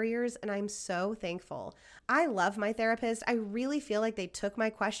those barriers, and I'm so thankful. I love my therapist. I really feel like they took my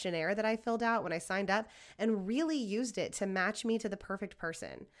questionnaire that I filled out when I signed up and really used it to match me to the perfect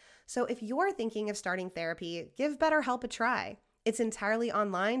person. So if you're thinking of starting therapy, give BetterHelp a try. It's entirely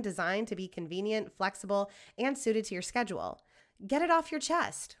online, designed to be convenient, flexible, and suited to your schedule. Get it off your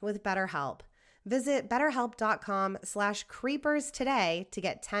chest with BetterHelp. Visit BetterHelp.com/creepers today to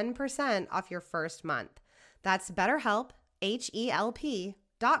get 10% off your first month. That's BetterHelp,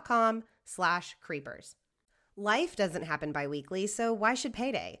 HELP.com earnin.com/creepers. Life doesn't happen bi-weekly, so why should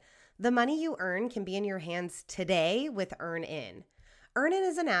payday? The money you earn can be in your hands today with EarnIn. EarnIn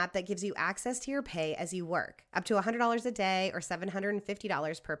is an app that gives you access to your pay as you work, up to $100 a day or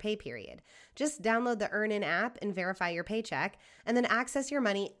 $750 per pay period. Just download the EarnIn app and verify your paycheck, and then access your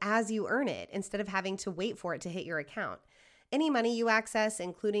money as you earn it instead of having to wait for it to hit your account. Any money you access,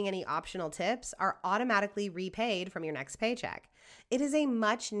 including any optional tips, are automatically repaid from your next paycheck. It is a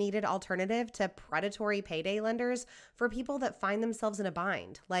much-needed alternative to predatory payday lenders for people that find themselves in a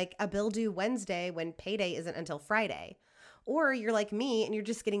bind, like a bill due Wednesday when payday isn't until Friday. Or you're like me and you're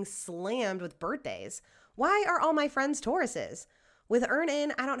just getting slammed with birthdays. Why are all my friends Tauruses? With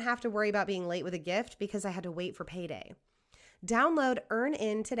EarnIn, I don't have to worry about being late with a gift because I had to wait for payday. Download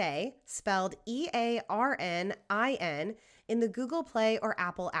EarnIn today, spelled EARNIN, in the Google Play or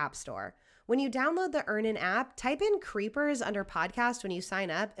Apple App Store. When you download the EarnIn app, type in Creepers under podcast when you sign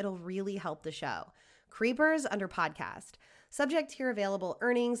up. It'll really help the show. Creepers under podcast. Subject to your available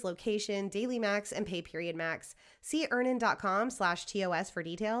earnings, location, daily max, and pay period max. See earnin.com/TOS for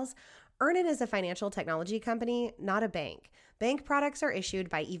details. EarnIn is a financial technology company, not a bank. Bank products are issued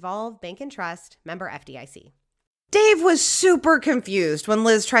by Evolve Bank and Trust, member FDIC. Dave was super confused when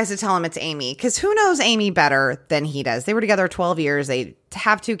Liz tries to tell him it's Amy, because who knows Amy better than he does? They were together 12 years. They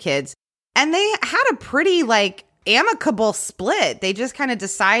have 2 kids, and they had a pretty, amicable split. They just kind of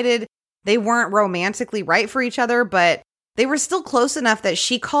decided they weren't romantically right for each other, but they were still close enough that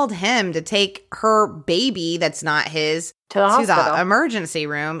she called him to take her baby that's not his to the emergency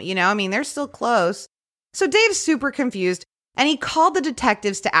room. They're still close. So Dave's super confused, and he called the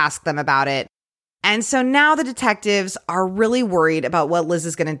detectives to ask them about it. And so now the detectives are really worried about what Liz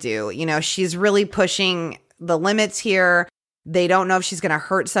is going to do. She's really pushing the limits here. They don't know if she's going to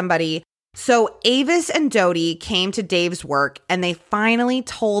hurt somebody. So Avis and Dodie came to Dave's work, and they finally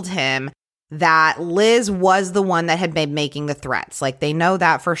told him that Liz was the one that had been making the threats. They know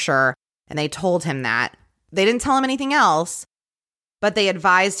that for sure. And they told him that. They didn't tell him anything else, but they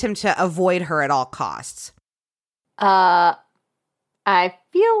advised him to avoid her at all costs. I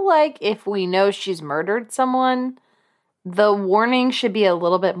feel like if we know she's murdered someone, the warning should be a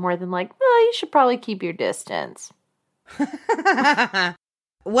little bit more than you should probably keep your distance.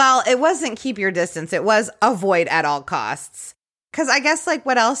 Well, it wasn't keep your distance. It was avoid at all costs. Because I guess,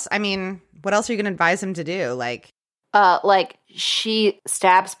 what else? What else are you going to advise him to do? She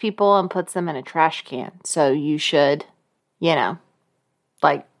stabs people and puts them in a trash can. So you should,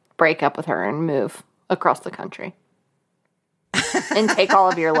 break up with her and move across the country. And take all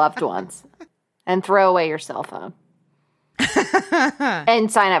of your loved ones. And throw away your cell phone.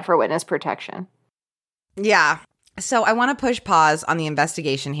 And sign up for witness protection. Yeah. So I want to push pause on the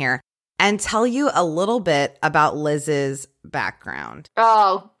investigation here and tell you a little bit about Liz's background.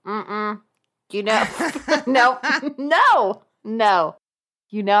 Oh, no. No.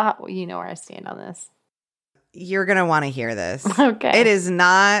 You know where I stand on this. You're going to want to hear this. Okay. It is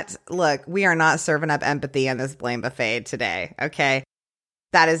not, look, we are not serving up empathy on this blame buffet today, okay?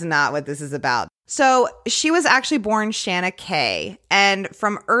 That is not what this is about. So she was actually born Shanna Kay, and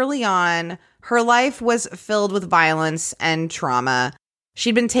from early on, her life was filled with violence and trauma.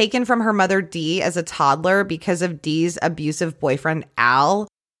 She'd been taken from her mother, Dee, as a toddler because of Dee's abusive boyfriend, Al,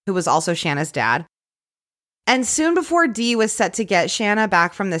 who was also Shanna's dad. And soon before Dee was set to get Shanna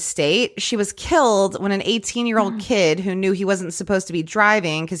back from the state, she was killed when an 18-year-old kid who knew he wasn't supposed to be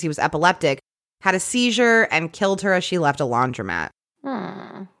driving because he was epileptic had a seizure and killed her as she left a laundromat.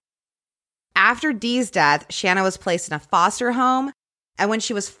 After Dee's death, Shanna was placed in a foster home. And when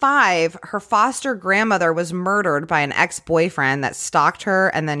she was 5, her foster grandmother was murdered by an ex-boyfriend that stalked her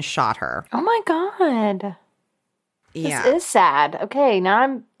and then shot her. Oh my God. Yeah. This is sad. Okay, now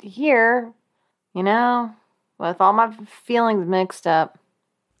I'm here, with all my feelings mixed up.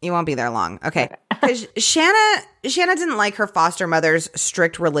 You won't be there long. Okay. Because Shanna didn't like her foster mother's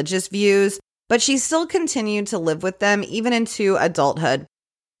strict religious views, but she still continued to live with them even into adulthood.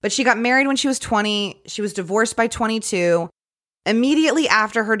 But she got married when she was 20. She was divorced by 22. Immediately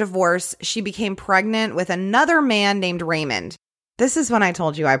after her divorce, she became pregnant with another man named Raymond. This is when I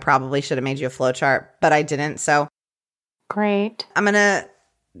told you I probably should have made you a flowchart, but I didn't. So great. I'm going to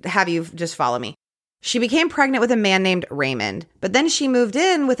have you just follow me. She became pregnant with a man named Raymond, but then she moved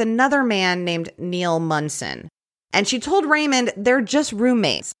in with another man named Neil Munson. And she told Raymond they're just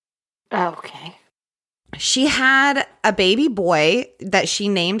roommates. Okay. She had a baby boy that she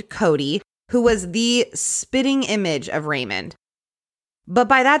named Cody, who was the spitting image of Raymond. But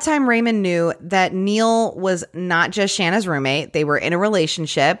by that time, Raymond knew that Neil was not just Shanna's roommate. They were in a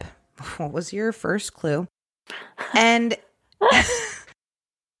relationship. What was your first clue? And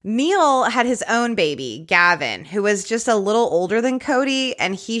Neil had his own baby, Gavin, who was just a little older than Cody,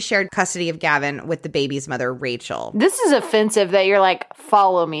 and he shared custody of Gavin with the baby's mother, Rachel. This is offensive that you're like,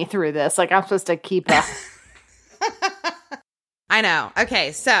 follow me through this. Like, I'm supposed to keep up. I know.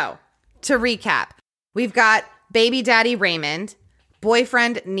 Okay, so to recap, we've got baby daddy Raymond,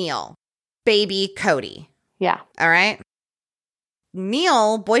 boyfriend Neil, baby Cody. Yeah. All right.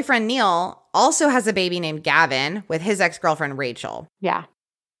 Neil, boyfriend Neil, also has a baby named Gavin with his ex-girlfriend, Rachel. Yeah.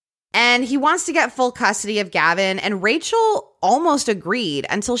 And he wants to get full custody of Gavin, and Rachel almost agreed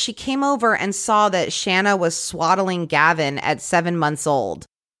until she came over and saw that Shanna was swaddling Gavin at 7 months old,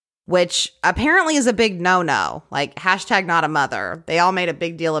 which apparently is a big no-no, like hashtag not a mother. They all made a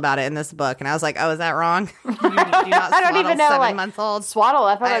big deal about it in this book, and I was like, oh, is that wrong? You do not I don't even know, 7 months old. Swaddle.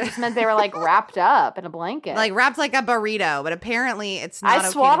 I thought that just meant they were like wrapped up in a blanket. Like wrapped like a burrito, but apparently it's not I okay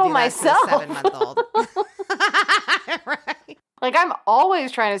swaddle to do myself. That to a 7-month-old. Right. Like, I'm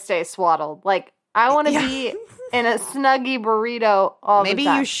always trying to stay swaddled. Like, I want to be in a Snuggie burrito all Maybe the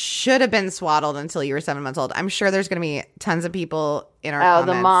time. you should have been swaddled until you were 7 months old. I'm sure there's going to be tons of people in our comments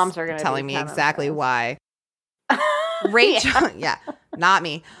the moms are going to telling me exactly why. Rachel, yeah, not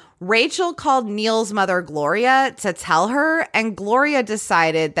me. Rachel called Neil's mother, Gloria, to tell her, and Gloria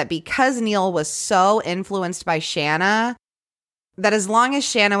decided that because Neil was so influenced by Shanna, that as long as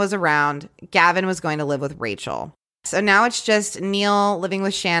Shanna was around, Gavin was going to live with Rachel. So now it's just Neil living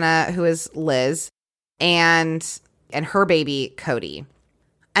with Shanna, who is Liz, and her baby, Cody.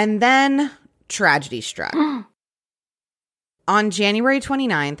 And then tragedy struck. On January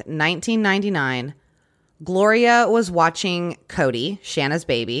 29th, 1999, Gloria was watching Cody, Shanna's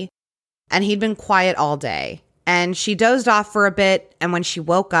baby, and he'd been quiet all day. And she dozed off for a bit, and when she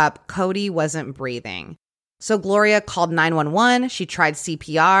woke up, Cody wasn't breathing. So Gloria called 911. She tried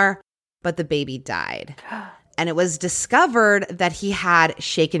CPR, but the baby died. And it was discovered that he had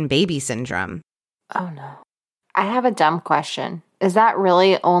shaken baby syndrome. Oh, no. I have a dumb question. Is that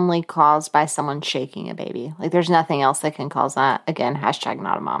really only caused by someone shaking a baby? Like, there's nothing else that can cause that? Again, hashtag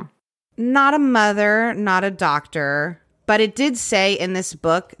not a mom. Not a mother, not a doctor. But it did say in this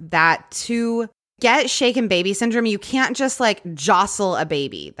book that to get shaken baby syndrome, you can't just like jostle a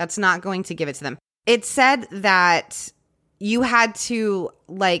baby. That's not going to give it to them. It said that you had to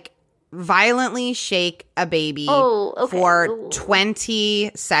like violently shake a baby for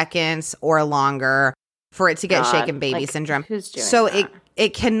 20 seconds or longer for it to get shaken baby syndrome. Who's doing so that?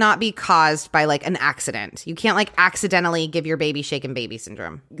 it cannot be caused by like an accident. You can't like accidentally give your baby shaken baby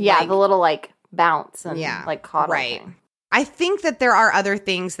syndrome. Yeah, like, the little like bounce and like coddle right. thing. I think that there are other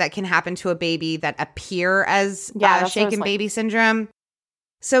things that can happen to a baby that appear as shaken baby syndrome.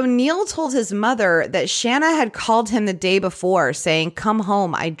 So Neil told his mother that Shanna had called him the day before saying, "Come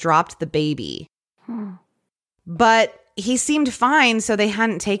home, I dropped the baby." But he seemed fine, so they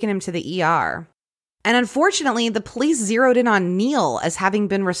hadn't taken him to the ER. And unfortunately, the police zeroed in on Neil as having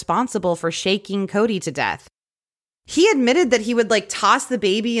been responsible for shaking Cody to death. He admitted that he would like toss the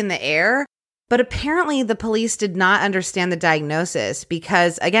baby in the air, but apparently the police did not understand the diagnosis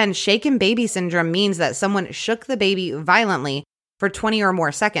because, again, shaken baby syndrome means that someone shook the baby violently for 20 or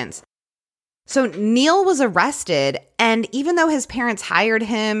more seconds. So Neil was arrested, and even though his parents hired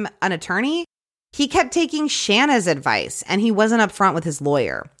him an attorney, he kept taking Shanna's advice, and he wasn't upfront with his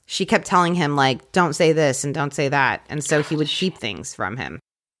lawyer. She kept telling him, like, don't say this and don't say that. And so he would keep things from him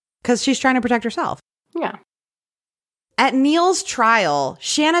because she's trying to protect herself. Yeah. At Neil's trial,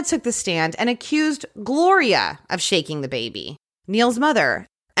 Shanna took the stand and accused Gloria of shaking the baby, Neil's mother.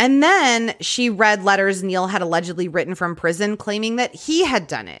 And then she read letters Neil had allegedly written from prison claiming that he had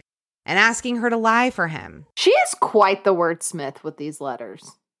done it and asking her to lie for him. She is quite the wordsmith with these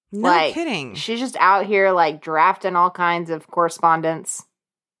letters. No kidding. She's just out here like drafting all kinds of correspondence.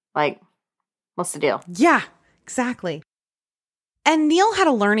 Like, what's the deal? Yeah, exactly. And Neil had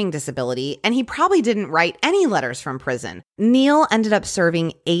a learning disability, and he probably didn't write any letters from prison. Neil ended up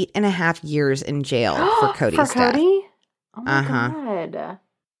serving 8.5 years in jail for Cody's death. For Cody? Oh my God.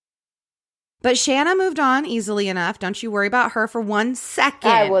 But Shanna moved on easily enough. Don't you worry about her for 1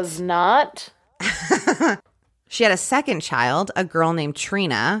 second. I was not. She had a second child, a girl named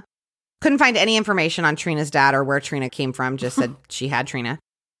Trina. Couldn't find any information on Trina's dad or where Trina came from, just said she had Trina.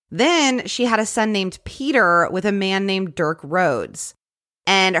 Then she had a son named Peter with a man named Dirk Rhodes.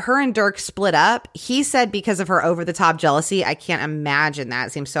 And her and Dirk split up. He said because of her over-the-top jealousy. I can't imagine that. It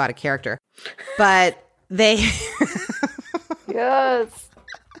seems so out of character. But they... Yes.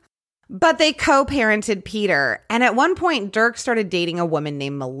 But they co-parented Peter. And at one point, Dirk started dating a woman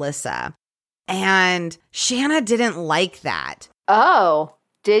named Melissa. And Shanna didn't like that. Oh,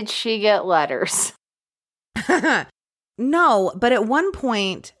 did she get letters? No, but at one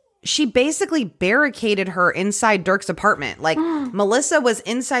point, she basically barricaded her inside Dirk's apartment. Like, Melissa was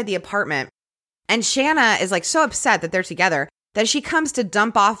inside the apartment, and Shanna is like so upset that they're together that she comes to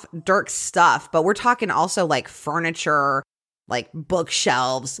dump off Dirk's stuff. But we're talking also like furniture, like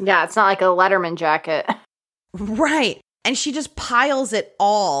bookshelves. Yeah, it's not like a Letterman jacket. Right. And she just piles it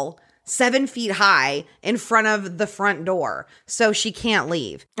all 7 feet high in front of the front door so she can't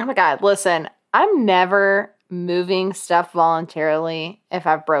leave. Oh my God, listen, I'm never moving stuff voluntarily if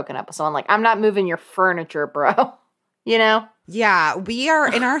I've broken up with someone. Like, I'm not moving your furniture, bro. You know? Yeah, we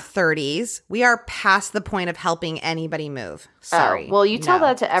are in our 30s. We are past the point of helping anybody move. Sorry. Oh, well, you tell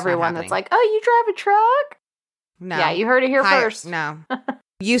that to everyone that's like, oh, you drive a truck? No. Yeah, you heard it here first. No.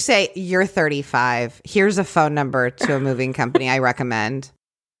 You say, you're 35. Here's a phone number to a moving company I recommend.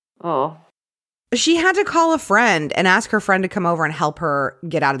 Oh. She had to call a friend and ask her friend to come over and help her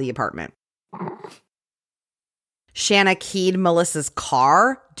get out of the apartment. Shanna keyed Melissa's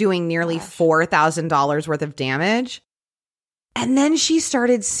car, doing nearly $4,000 worth of damage. And then she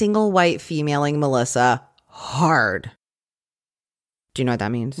started single white femaling Melissa hard. Do you know what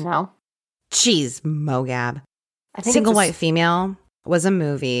that means? No. Jeez, Mogab. I think Single White Female was a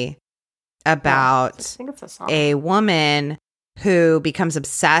movie about I think it's a song. A woman who becomes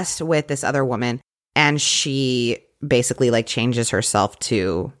obsessed with this other woman, and she basically like changes herself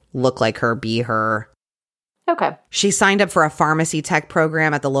to look like her, be her. Okay. She signed up for a pharmacy tech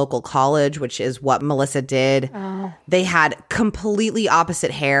program at the local college, which is what Melissa did. They had completely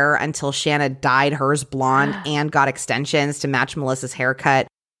opposite hair until Shanna dyed hers blonde and got extensions to match Melissa's haircut.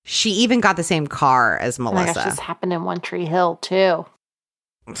 She even got the same car as Melissa. Oh my gosh, this happened in One Tree Hill, too.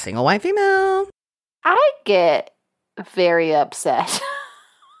 Single white female. I get very upset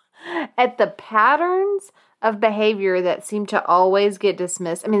at the patterns of behavior that seem to always get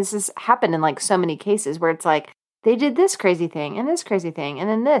dismissed. I mean, this has happened in like so many cases where it's like, they did this crazy thing and this crazy thing and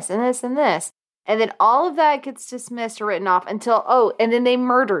then this and this and this. And then all of that gets dismissed or written off until, and then they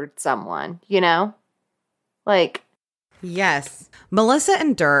murdered someone, you know? Like. Yes. Melissa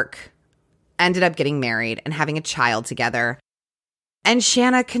and Dirk ended up getting married and having a child together. And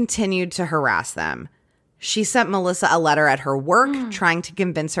Shanna continued to harass them. She sent Melissa a letter at her work trying to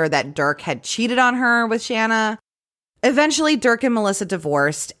convince her that Dirk had cheated on her with Shanna. Eventually, Dirk and Melissa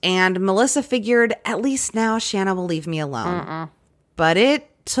divorced, and Melissa figured, at least now Shanna will leave me alone. But it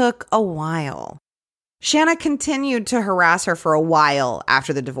took a while. Shanna continued to harass her for a while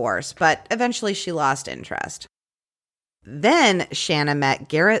after the divorce, but eventually she lost interest. Then Shanna met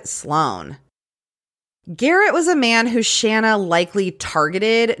Garrett Sloan. Garrett was a man who Shanna likely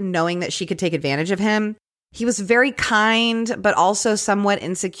targeted, knowing that she could take advantage of him. He was very kind, but also somewhat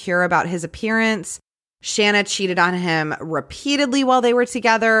insecure about his appearance. Shanna cheated on him repeatedly while they were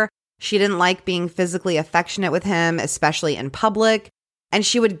together. She didn't like being physically affectionate with him, especially in public. And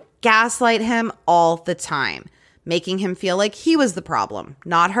she would gaslight him all the time, making him feel like he was the problem,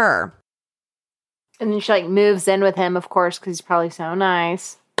 not her. And then she like moves in with him, of course, because he's probably so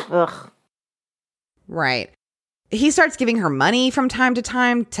nice. Ugh. Right. He starts giving her money from time to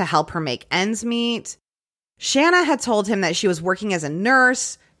time to help her make ends meet. Shanna had told him that she was working as a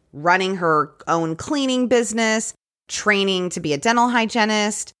nurse, running her own cleaning business, training to be a dental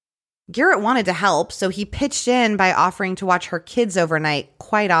hygienist. Garrett wanted to help, so he pitched in by offering to watch her kids overnight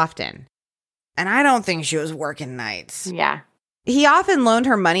quite often. And I don't think she was working nights. Yeah. He often loaned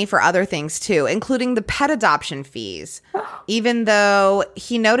her money for other things too, including the pet adoption fees, even though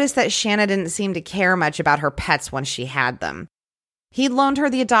he noticed that Shanna didn't seem to care much about her pets once she had them. He'd loaned her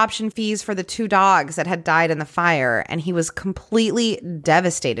the adoption fees for the 2 dogs that had died in the fire, and he was completely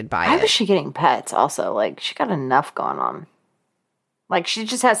devastated by it. Why was she getting pets also? Like, she got enough going on. Like, she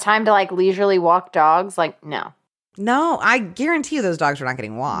just has time to, like, leisurely walk dogs? Like, no. No, I guarantee you those dogs were not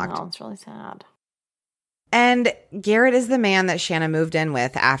getting walked. No, it's really sad. And Garrett is the man that Shanna moved in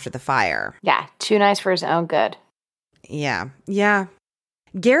with after the fire. Yeah, too nice for his own good. Yeah.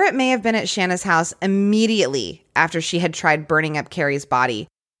 Garrett may have been at Shanna's house immediately after she had tried burning up Carrie's body,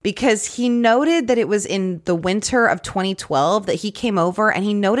 because he noted that it was in the winter of 2012 that he came over and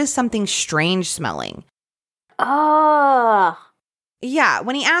he noticed something strange smelling. Oh. Yeah,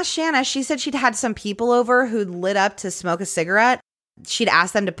 when he asked Shanna, she said she'd had some people over who'd lit up to smoke a cigarette. She'd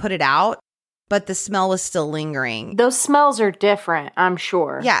asked them to put it out, but the smell was still lingering. Those smells are different, I'm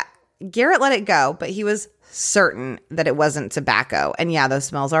sure. Yeah, Garrett let it go, but he was certain that it wasn't tobacco. And yeah, those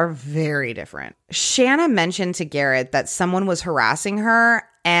smells are very different. Shanna mentioned to Garrett that someone was harassing her,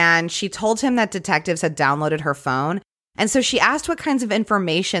 and she told him that detectives had downloaded her phone. And so she asked what kinds of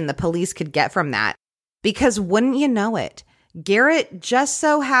information the police could get from that. Because wouldn't you know it, Garrett just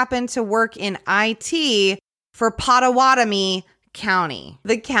so happened to work in IT for Pottawatomie County,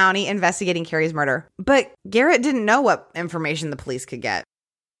 the county investigating Carrie's murder. But Garrett didn't know what information the police could get.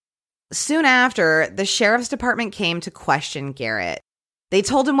 Soon after, the sheriff's department came to question Garrett. They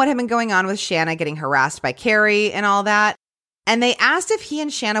told him what had been going on with Shanna getting harassed by Carrie and all that. And they asked if he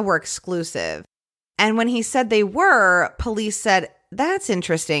and Shanna were exclusive. And when he said they were, police said, that's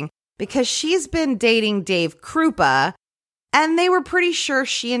interesting because she's been dating Dave Krupa. And they were pretty sure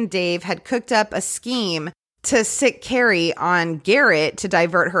she and Dave had cooked up a scheme to sick Carrie on Garrett to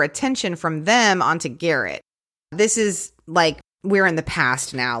divert her attention from them onto Garrett. This is like, we're in the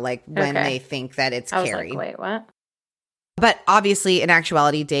past now, like when they think that it's Carrie. Like, wait, what? But obviously, in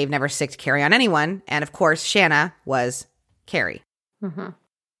actuality, Dave never sicked Carrie on anyone. And of course, Shanna was Carrie. Mm-hmm.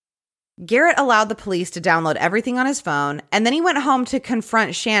 Garrett allowed the police to download everything on his phone, and then he went home to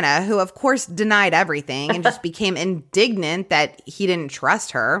confront Shanna, who of course denied everything and just became indignant that he didn't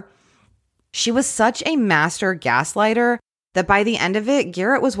trust her. She was such a master gaslighter that by the end of it,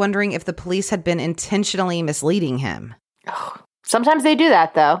 Garrett was wondering if the police had been intentionally misleading him. Sometimes they do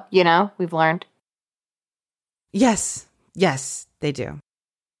that, though, you know, we've learned. Yes, they do.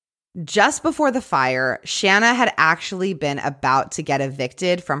 Just before the fire, Shanna had actually been about to get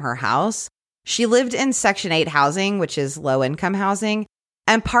evicted from her house. She lived in Section 8 housing, which is low-income housing,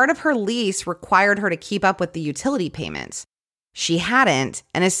 and part of her lease required her to keep up with the utility payments. She hadn't,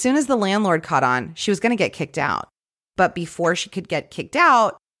 and as soon as the landlord caught on, she was going to get kicked out. But before she could get kicked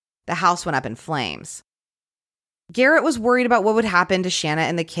out, the house went up in flames. Garrett was worried about what would happen to Shanna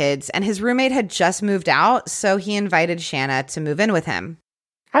and the kids, and his roommate had just moved out, so he invited Shanna to move in with him.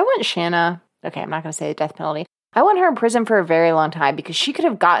 I want Shanna, okay, I'm not going to say the death penalty. I want her in prison for a very long time because she could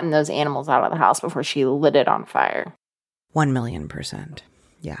have gotten those animals out of the house before she lit it on fire. 1,000,000%.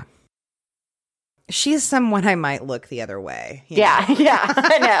 Yeah. She is someone I might look the other way. Yeah,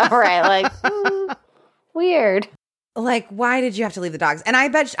 I know, right? Like, weird. Like, why did you have to leave the dogs? And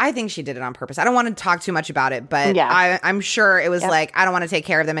I think she did it on purpose. I don't want to talk too much about it, but yeah. I'm sure it was like, I don't want to take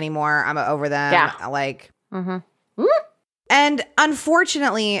care of them anymore. I'm over them. Yeah. Like, And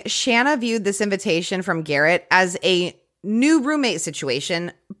unfortunately, Shanna viewed this invitation from Garrett as a new roommate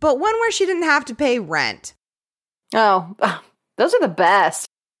situation, but one where she didn't have to pay rent. Oh, those are the best.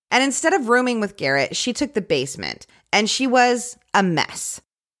 And instead of rooming with Garrett, she took the basement, and she was a mess.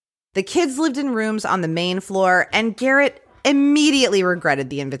 The kids lived in rooms on the main floor, and Garrett immediately regretted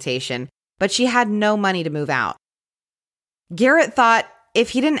the invitation, but she had no money to move out. Garrett thought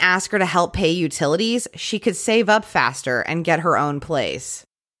if he didn't ask her to help pay utilities, she could save up faster and get her own place.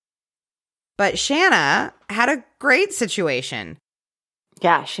 But Shanna had a great situation.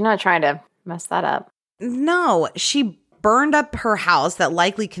 Yeah, she's not trying to mess that up. No, she burned up her house that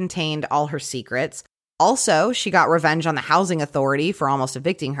likely contained all her secrets. Also, she got revenge on the housing authority for almost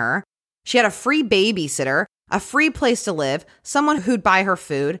evicting her. She had a free babysitter, a free place to live, someone who'd buy her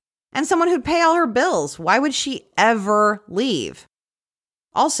food, and someone who'd pay all her bills. Why would she ever leave?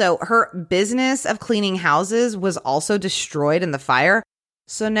 Also, her business of cleaning houses was also destroyed in the fire,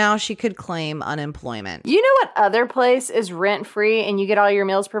 so now she could claim unemployment. You know what other place is rent-free and you get all your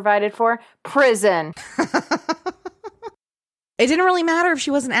meals provided for? Prison. It didn't really matter if she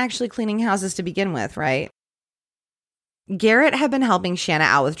wasn't actually cleaning houses to begin with, right? Garrett had been helping Shanna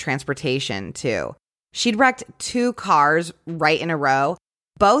out with transportation, too. She'd wrecked 2 cars right in a row,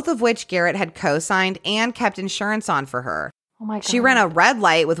 both of which Garrett had co-signed and kept insurance on for her. Oh my God. She ran a red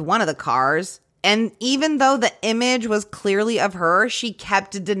light with one of the cars, and even though the image was clearly of her, she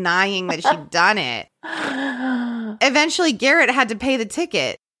kept denying that she'd done it. Eventually, Garrett had to pay the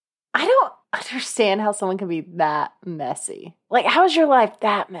ticket. I don't understand how someone can be that messy. Like, how is your life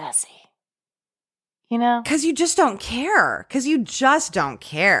that messy? You know? Because you just don't care.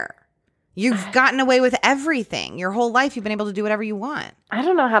 You've gotten away with everything. Your whole life, you've been able to do whatever you want. I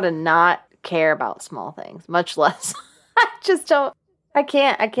don't know how to not care about small things, much less. I just don't. I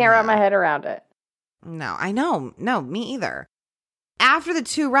can't wrap my head around it. No, I know. No, me either. After the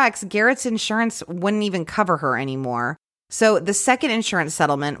 2 wrecks, Garrett's insurance wouldn't even cover her anymore. So the second insurance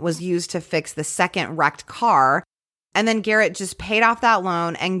settlement was used to fix the second wrecked car. And then Garrett just paid off that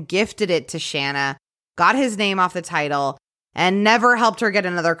loan and gifted it to Shanna, got his name off the title, and never helped her get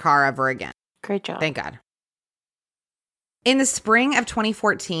another car ever again. Great job. Thank God. In the spring of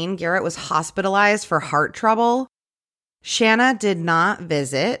 2014, Garrett was hospitalized for heart trouble. Shanna did not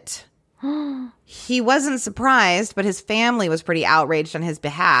visit. He wasn't surprised, but his family was pretty outraged on his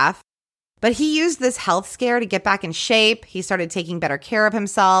behalf. But he used this health scare to get back in shape. He started taking better care of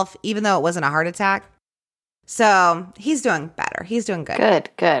himself, even though it wasn't a heart attack. So he's doing better. He's doing good.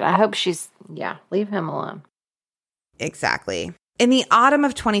 Good. I hope leave him alone. Exactly. In the autumn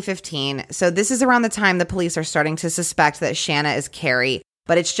of 2015, so this is around the time the police are starting to suspect that Shanna is Carrie,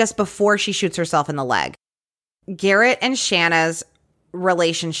 but it's just before she shoots herself in the leg. Garrett and Shanna's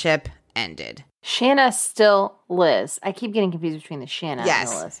relationship ended. Shanna's still Liz. I keep getting confused between the Shanna and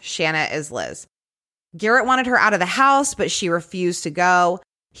the Liz. Yes, Shanna is Liz. Garrett wanted her out of the house, but she refused to go.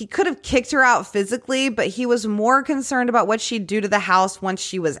 He could have kicked her out physically, but he was more concerned about what she'd do to the house once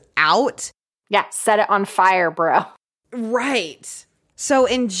she was out. Yeah, set it on fire, bro. Right. So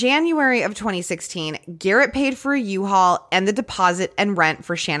in January of 2016, Garrett paid for a U-Haul and the deposit and rent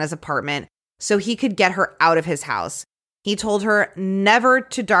for Shanna's apartment so he could get her out of his house. He told her never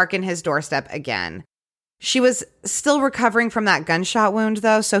to darken his doorstep again. She was still recovering from that gunshot wound,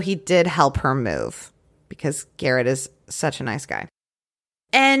 though, so he did help her move because Garrett is such a nice guy.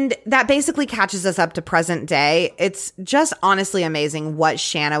 And that basically catches us up to present day. It's just honestly amazing what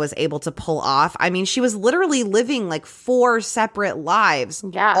Shanna was able to pull off. I mean, she was literally living like 4 separate lives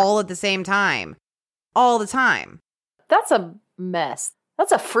all at the same time. All the time. That's a mess.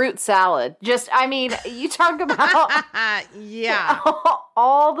 That's a fruit salad. Just, I mean, you talk about yeah,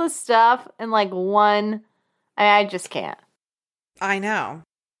 all the stuff in like one. I just can't. I know.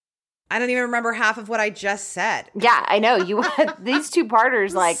 I don't even remember half of what I just said. Yeah, I know. You these two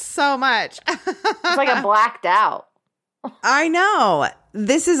parters like so much. It's like a blacked out. I know.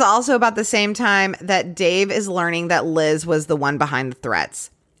 This is also about the same time that Dave is learning that Liz was the one behind the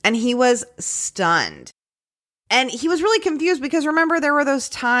threats. And he was stunned. And he was really confused because remember there were those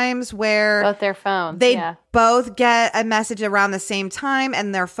times where both their phones, they'd both get a message around the same time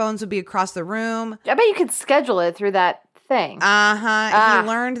and their phones would be across the room. I bet you could schedule it through that thing. He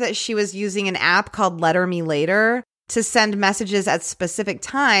learned that she was using an app called Letter Me Later to send messages at specific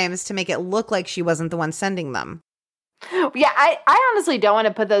times to make it look like she wasn't the one sending them. Yeah, I honestly don't want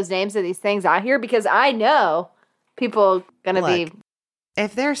to put those names of these things out here because I know people gonna be.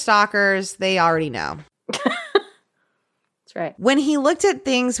 If they're stalkers, they already know. That's right. When he looked at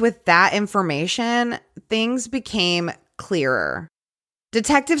things with that information, things became clearer.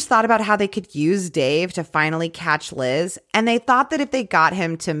 Detectives thought about how they could use Dave to finally catch Liz, and they thought that if they got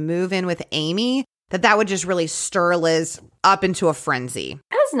him to move in with Amy, that would just really stir Liz up into a frenzy.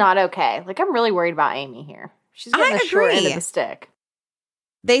 That's not okay. Like, I'm really worried about Amy here. She's getting the short end of the stick.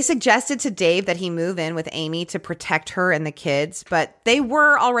 They suggested to Dave that he move in with Amy to protect her and the kids, but they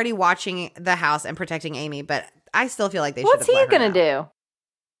were already watching the house and protecting Amy, but I still feel like they should have let her know. What's he going to do?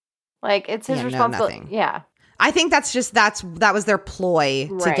 Like, it's his responsibility. Yeah. I think that was their ploy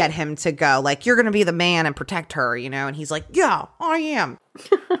to get him to go. Like, you're going to be the man and protect her, you know? And he's like, yeah, I am.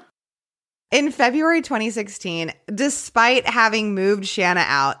 In February 2016, despite having moved Shanna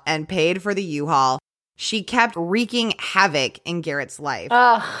out and paid for the U-Haul, she kept wreaking havoc in Garrett's life.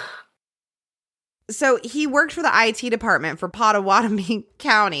 Ugh. So he worked for the IT department for Pottawatomie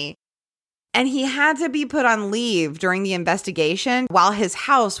County, and he had to be put on leave during the investigation while his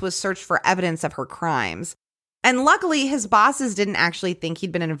house was searched for evidence of her crimes. And luckily, his bosses didn't actually think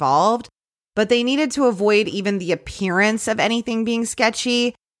he'd been involved, but they needed to avoid even the appearance of anything being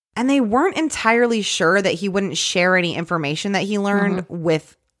sketchy, and they weren't entirely sure that he wouldn't share any information that he learned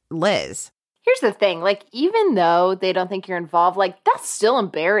with Liz. Here's the thing, like, even though they don't think you're involved, like, that's still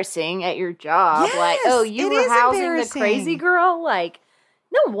embarrassing at your job. Yes, like, oh, you were housing the crazy girl? Like,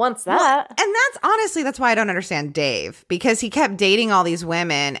 no one wants that. Well, and that's why I don't understand Dave, because he kept dating all these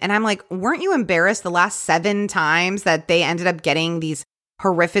women. And I'm like, weren't you embarrassed the last 7 times that they ended up getting these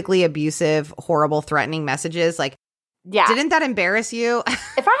horrifically abusive, horrible, threatening messages? Like, yeah, didn't that embarrass you?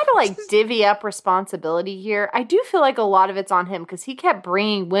 If I had to like divvy up responsibility here, I do feel like a lot of it's on him because he kept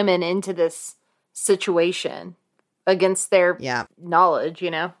bringing women into this situation against their knowledge, you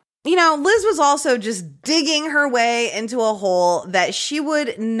know? You know, Liz was also just digging her way into a hole that she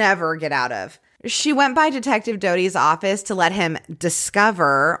would never get out of. She went by Detective Doty's office to let him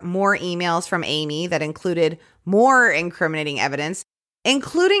discover more emails from Amy that included more incriminating evidence,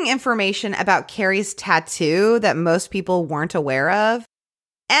 including information about Carrie's tattoo that most people weren't aware of,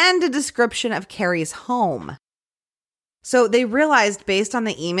 and a description of Carrie's home. So they realized based on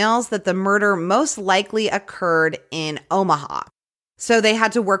the emails that the murder most likely occurred in Omaha. So they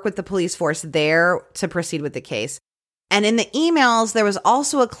had to work with the police force there to proceed with the case. And in the emails, there was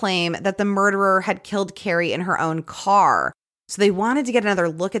also a claim that the murderer had killed Carrie in her own car. So they wanted to get another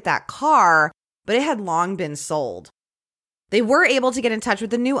look at that car, but it had long been sold. They were able to get in touch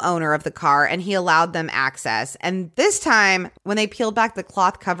with the new owner of the car, and he allowed them access. And this time, when they peeled back the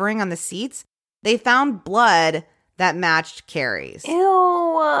cloth covering on the seats, they found blood that matched Carrie's.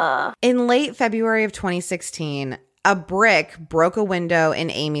 Ew. In late February of 2016, a brick broke a window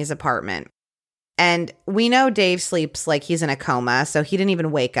in Amy's apartment. And we know Dave sleeps like he's in a coma, so he didn't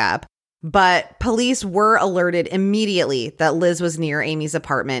even wake up. But police were alerted immediately that Liz was near Amy's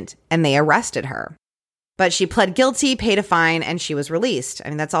apartment, and they arrested her. But she pled guilty, paid a fine, and she was released. I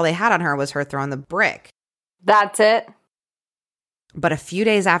mean, that's all they had on her was her throwing the brick. That's it. But a few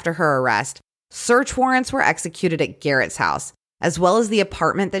days after her arrest, search warrants were executed at Garrett's house, as well as the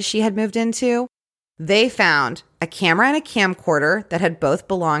apartment that she had moved into. They found a camera and a camcorder that had both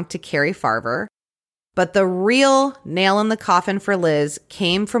belonged to Carrie Farver. But the real nail in the coffin for Liz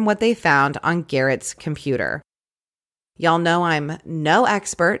came from what they found on Garrett's computer. Y'all know I'm no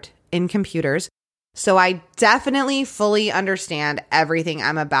expert in computers, so I definitely fully understand everything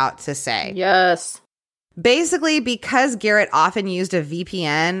I'm about to say. Yes. Basically, because Garrett often used a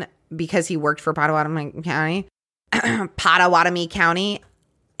VPN because he worked for Pottawatomie County,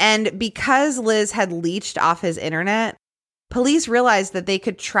 and because Liz had leached off his internet, police realized that they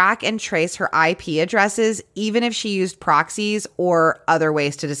could track and trace her IP addresses even if she used proxies or other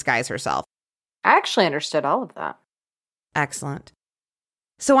ways to disguise herself. I actually understood all of that. Excellent.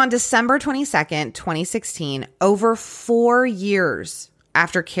 So on December 22nd, 2016, over 4 years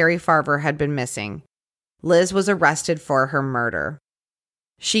after Carrie Farver had been missing, Liz was arrested for her murder.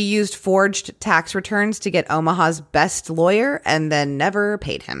 She used forged tax returns to get Omaha's best lawyer and then never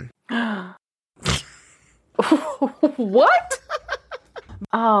paid him. What?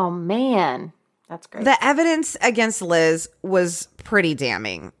 Oh, man. That's great. The evidence against Liz was pretty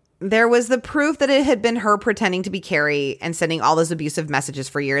damning. There was the proof that it had been her pretending to be Carrie and sending all those abusive messages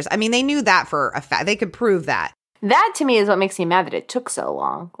for years. I mean, they knew that for a fact. They could prove that. That, to me, is what makes me mad that it took so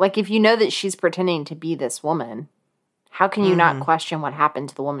long. Like, if you know that she's pretending to be this woman, how can you not question what happened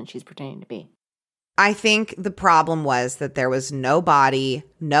to the woman she's pretending to be? I think the problem was that there was no body,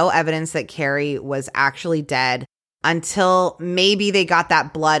 no evidence that Carrie was actually dead until maybe they got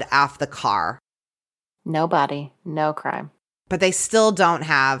that blood off the car. No body, no crime. But they still don't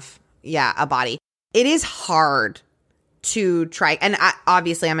have, a body. It is hard to try. And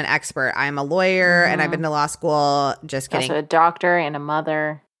obviously, I'm an expert. I'm a lawyer and I've been to law school. Just kidding. Also a doctor and a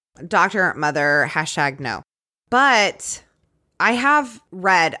mother. Doctor, mother, #no. But I have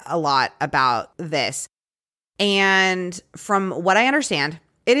read a lot about this. And from what I understand,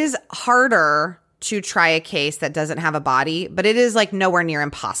 it is harder to try a case that doesn't have a body, but it is like nowhere near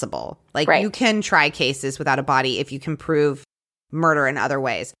impossible. Like you can try cases without a body if you can prove murder in other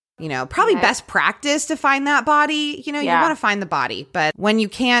ways. You know, probably best practice to find that body. You know, you want to find the body. But when you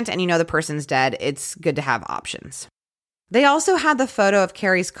can't and you know the person's dead, it's good to have options. They also had the photo of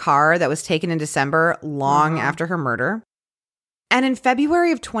Carrie's car that was taken in December, long after her murder. And in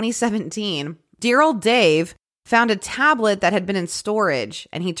February of 2017, dear old Dave found a tablet that had been in storage,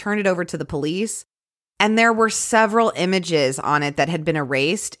 and he turned it over to the police. And there were several images on it that had been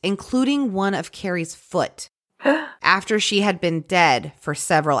erased, including one of Carrie's foot after she had been dead for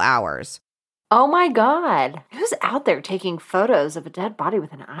several hours. Oh my God. Who's out there taking photos of a dead body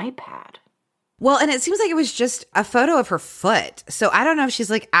with an iPad? Well, and it seems like it was just a photo of her foot. So I don't know if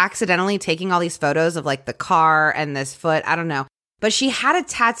she's like accidentally taking all these photos of like the car and this foot. I don't know. But she had a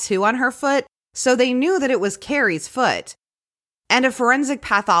tattoo on her foot, so they knew that it was Carrie's foot. And a forensic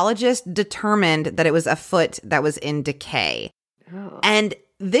pathologist determined that it was a foot that was in decay. Oh. And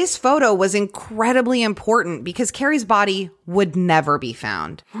this photo was incredibly important because Carrie's body would never be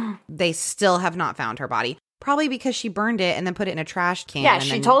found. They still have not found her body. Probably because she burned it and then put it in a trash can. Yeah,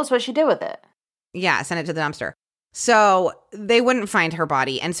 she told us what she did with it. Yeah, sent it to the dumpster. So they wouldn't find her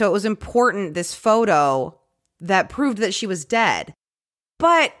body. And so it was important, this photo that proved that she was dead.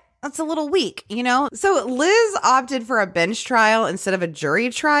 But that's a little weak, you know? So Liz opted for a bench trial instead of a jury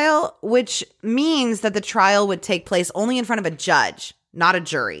trial, which means that the trial would take place only in front of a judge, not a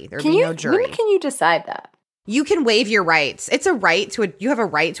jury. There'd be no jury. When can you decide that? You can waive your rights. It's a right to you have a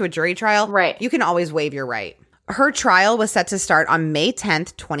right to a jury trial. Right. You can always waive your right. Her trial was set to start on May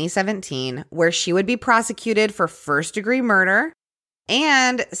 10th, 2017, where she would be prosecuted for first-degree murder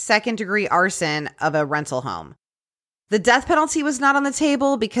and second-degree arson of a rental home. The death penalty was not on the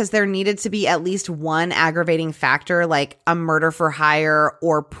table because there needed to be at least one aggravating factor, like a murder for hire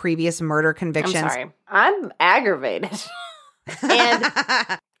or previous murder convictions. I'm sorry. I'm aggravated. And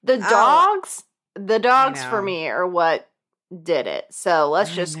the dogs for me are what did it. So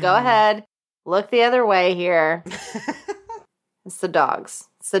let's just go ahead, look the other way here. It's the dogs.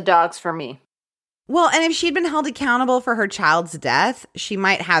 It's the dogs for me. Well, and if she'd been held accountable for her child's death, she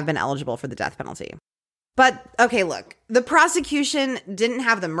might have been eligible for the death penalty. But, okay, look, the prosecution didn't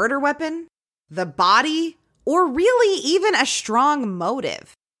have the murder weapon, the body, or really even a strong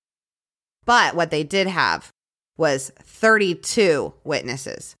motive. But what they did have was 32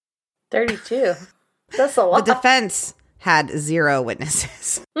 witnesses. 32? That's a lot. The defense had 0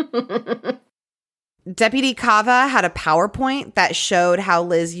 witnesses. Deputy Cava had a PowerPoint that showed how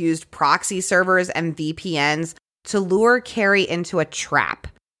Liz used proxy servers and VPNs to lure Carrie into a trap,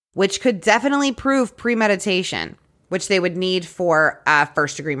 which could definitely prove premeditation, which they would need for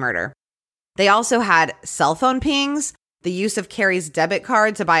first-degree murder. They also had cell phone pings, the use of Carrie's debit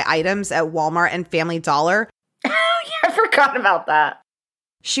card to buy items at Walmart and Family Dollar. Yeah, I forgot about that.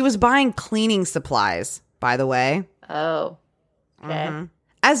 She was buying cleaning supplies, by the way. Oh, okay. Mm-hmm.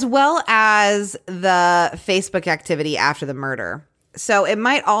 As well as the Facebook activity after the murder. So it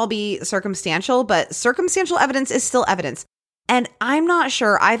might all be circumstantial, but circumstantial evidence is still evidence. And I'm not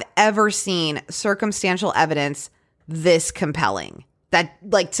sure I've ever seen circumstantial evidence this compelling. That,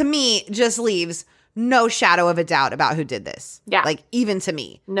 like, to me, just leaves no shadow of a doubt about who did this. Yeah. Like, even to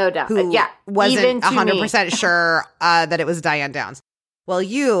me. No doubt. Who Yeah. wasn't 100% sure that it was Diane Downs. Well,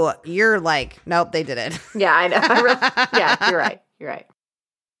 you're like, nope, they did it. Yeah, I know. Yeah, you're right. You're right.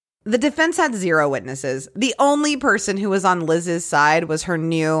 The defense had 0 witnesses. The only person who was on Liz's side was her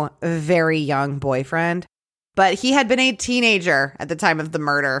new, very young boyfriend. But he had been a teenager at the time of the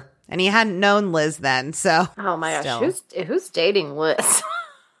murder, and he hadn't known Liz then, so... Oh my gosh, who's dating Liz?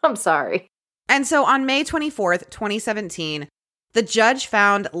 I'm sorry. And so on May 24th, 2017, the judge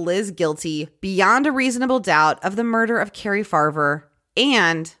found Liz guilty beyond a reasonable doubt of the murder of Carrie Farver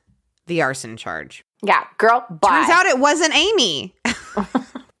and the arson charge. Yeah, girl, bye. Turns out it wasn't Amy.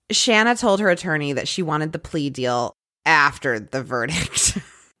 Shanna told her attorney that she wanted the plea deal after the verdict.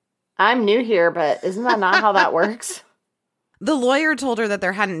 I'm new here, but isn't that not how that works? The lawyer told her that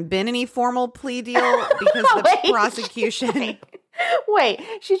there hadn't been any formal plea deal because the prosecution... Wait,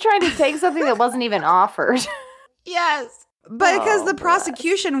 she's trying to take something that wasn't even offered. Yes. But because the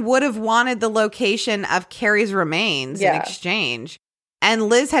prosecution would have wanted the location of Carrie's remains in exchange. And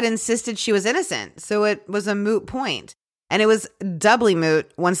Liz had insisted she was innocent, so it was a moot point. And it was doubly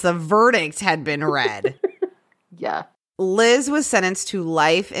moot once the verdict had been read. Yeah. Liz was sentenced to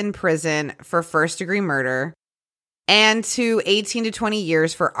life in prison for first-degree murder and to 18 to 20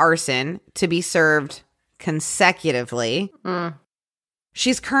 years for arson to be served consecutively.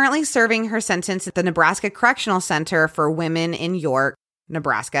 She's currently serving her sentence at the Nebraska Correctional Center for Women in York,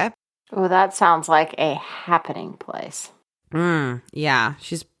 Nebraska. Oh, that sounds like a happening place. Yeah,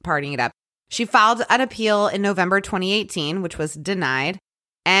 she's partying it up. She filed an appeal in November 2018, which was denied,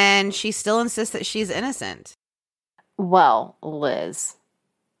 and she still insists that she's innocent. Well, Liz,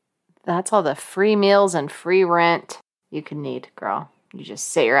 that's all the free meals and free rent you can need, girl. You just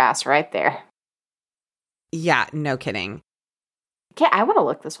sit your ass right there. Yeah, no kidding. Okay, I want to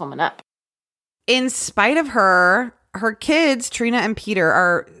look this woman up. In spite of her kids, Trina and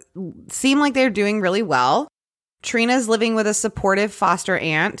Peter, seem like they're doing really well. Trina's living with a supportive foster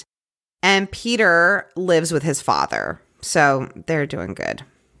aunt, and Peter lives with his father. So they're doing good,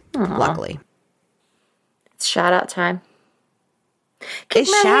 luckily. It's shout out time.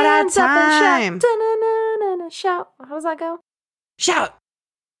 It's shout out time. Shout. How does that go? Shout.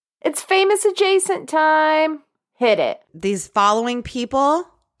 It's famous adjacent time. Hit it. These following people,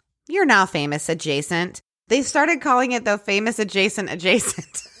 you're now famous adjacent. They started calling it, though, famous adjacent.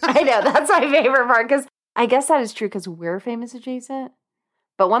 I know. That's my favorite part, because I guess that is true because we're famous adjacent.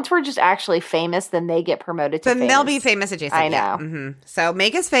 But once we're just actually famous, then they get promoted to then famous. They'll be famous adjacent. I know. Yeah. Mm-hmm. So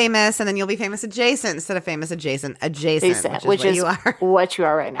make us famous, and then you'll be famous adjacent instead of famous adjacent, which is what you are. What you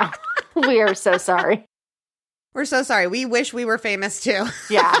are right now. We are so sorry. We're so sorry. We wish we were famous too.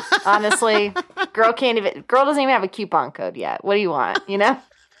 Yeah, honestly, girl doesn't even have a coupon code yet. What do you want? You know?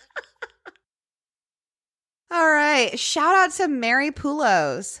 All right. Shout out to Mary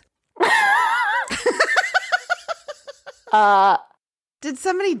Poulos. Did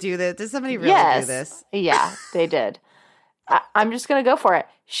somebody do this? Did somebody really do this? Yeah, they did. I'm just going to go for it.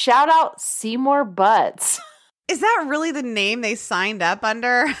 Shout out Seymour Butts. Is that really the name they signed up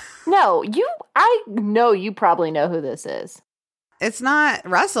under? No, I know you probably know who this is. It's not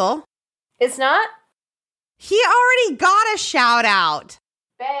Russell. It's not? He already got a shout out.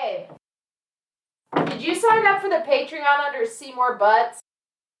 Babe, did you sign up for the Patreon under Seymour Butts?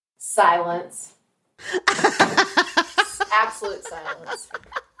 Silence. Absolute silence.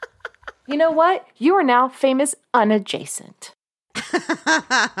 You know what? You are now famous unadjacent.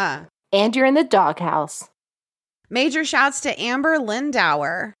 And you're in the doghouse. Major shouts to Amber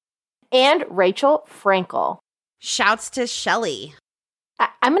Lindauer. And Rachel Frankel. Shouts to Shelly.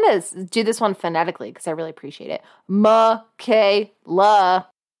 I'm going to do this one phonetically because I really appreciate it. Ma-Kay-La.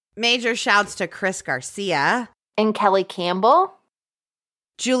 Major shouts to Chris Garcia. And Kelly Campbell.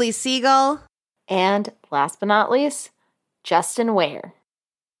 Julie Siegel. And last but not least, Justin Ware.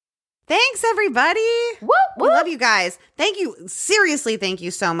 Thanks, everybody. Whoop, We love you guys. Thank you. Seriously, thank you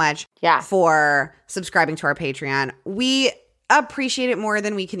so much for subscribing to our Patreon. We appreciate it more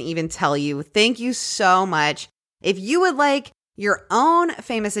than we can even tell you. Thank you so much. If you would like your own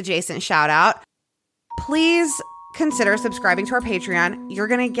famous adjacent shout out, please consider subscribing to our Patreon. You're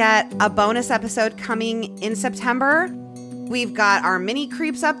going to get a bonus episode coming in September. We've got our mini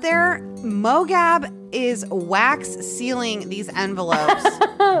creeps up there. Mogab is wax sealing these envelopes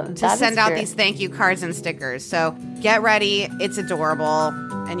to send out these thank you cards and stickers. So get ready. It's adorable.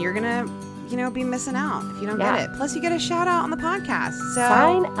 And you're going to, be missing out if you don't get it. Plus, you get a shout out on the podcast. So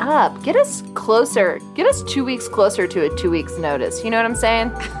sign up. Get us closer. Get us 2 weeks closer to a 2 weeks notice. You know what I'm saying?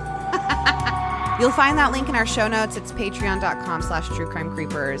 You'll find that link in our show notes. It's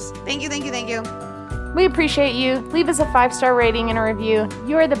patreon.com/truecrimecreepers. Thank you, thank you, thank you. We appreciate you. Leave us a 5-star rating and a review.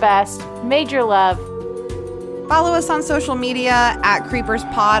 You're the best. Major love. Follow us on social media at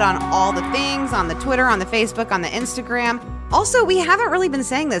CreepersPod on all the things, on the Twitter, on the Facebook, on the Instagram. Also, we haven't really been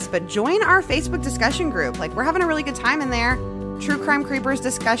saying this, but join our Facebook discussion group. We're having a really good time in there. True Crime Creepers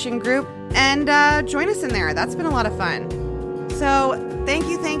discussion group. And join us in there. That's been a lot of fun. So thank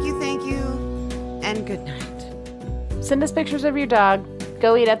you, thank you, thank you. And good night. Send us pictures of your dog.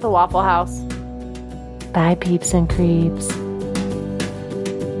 Go eat at the Waffle House. Bye, peeps and creeps.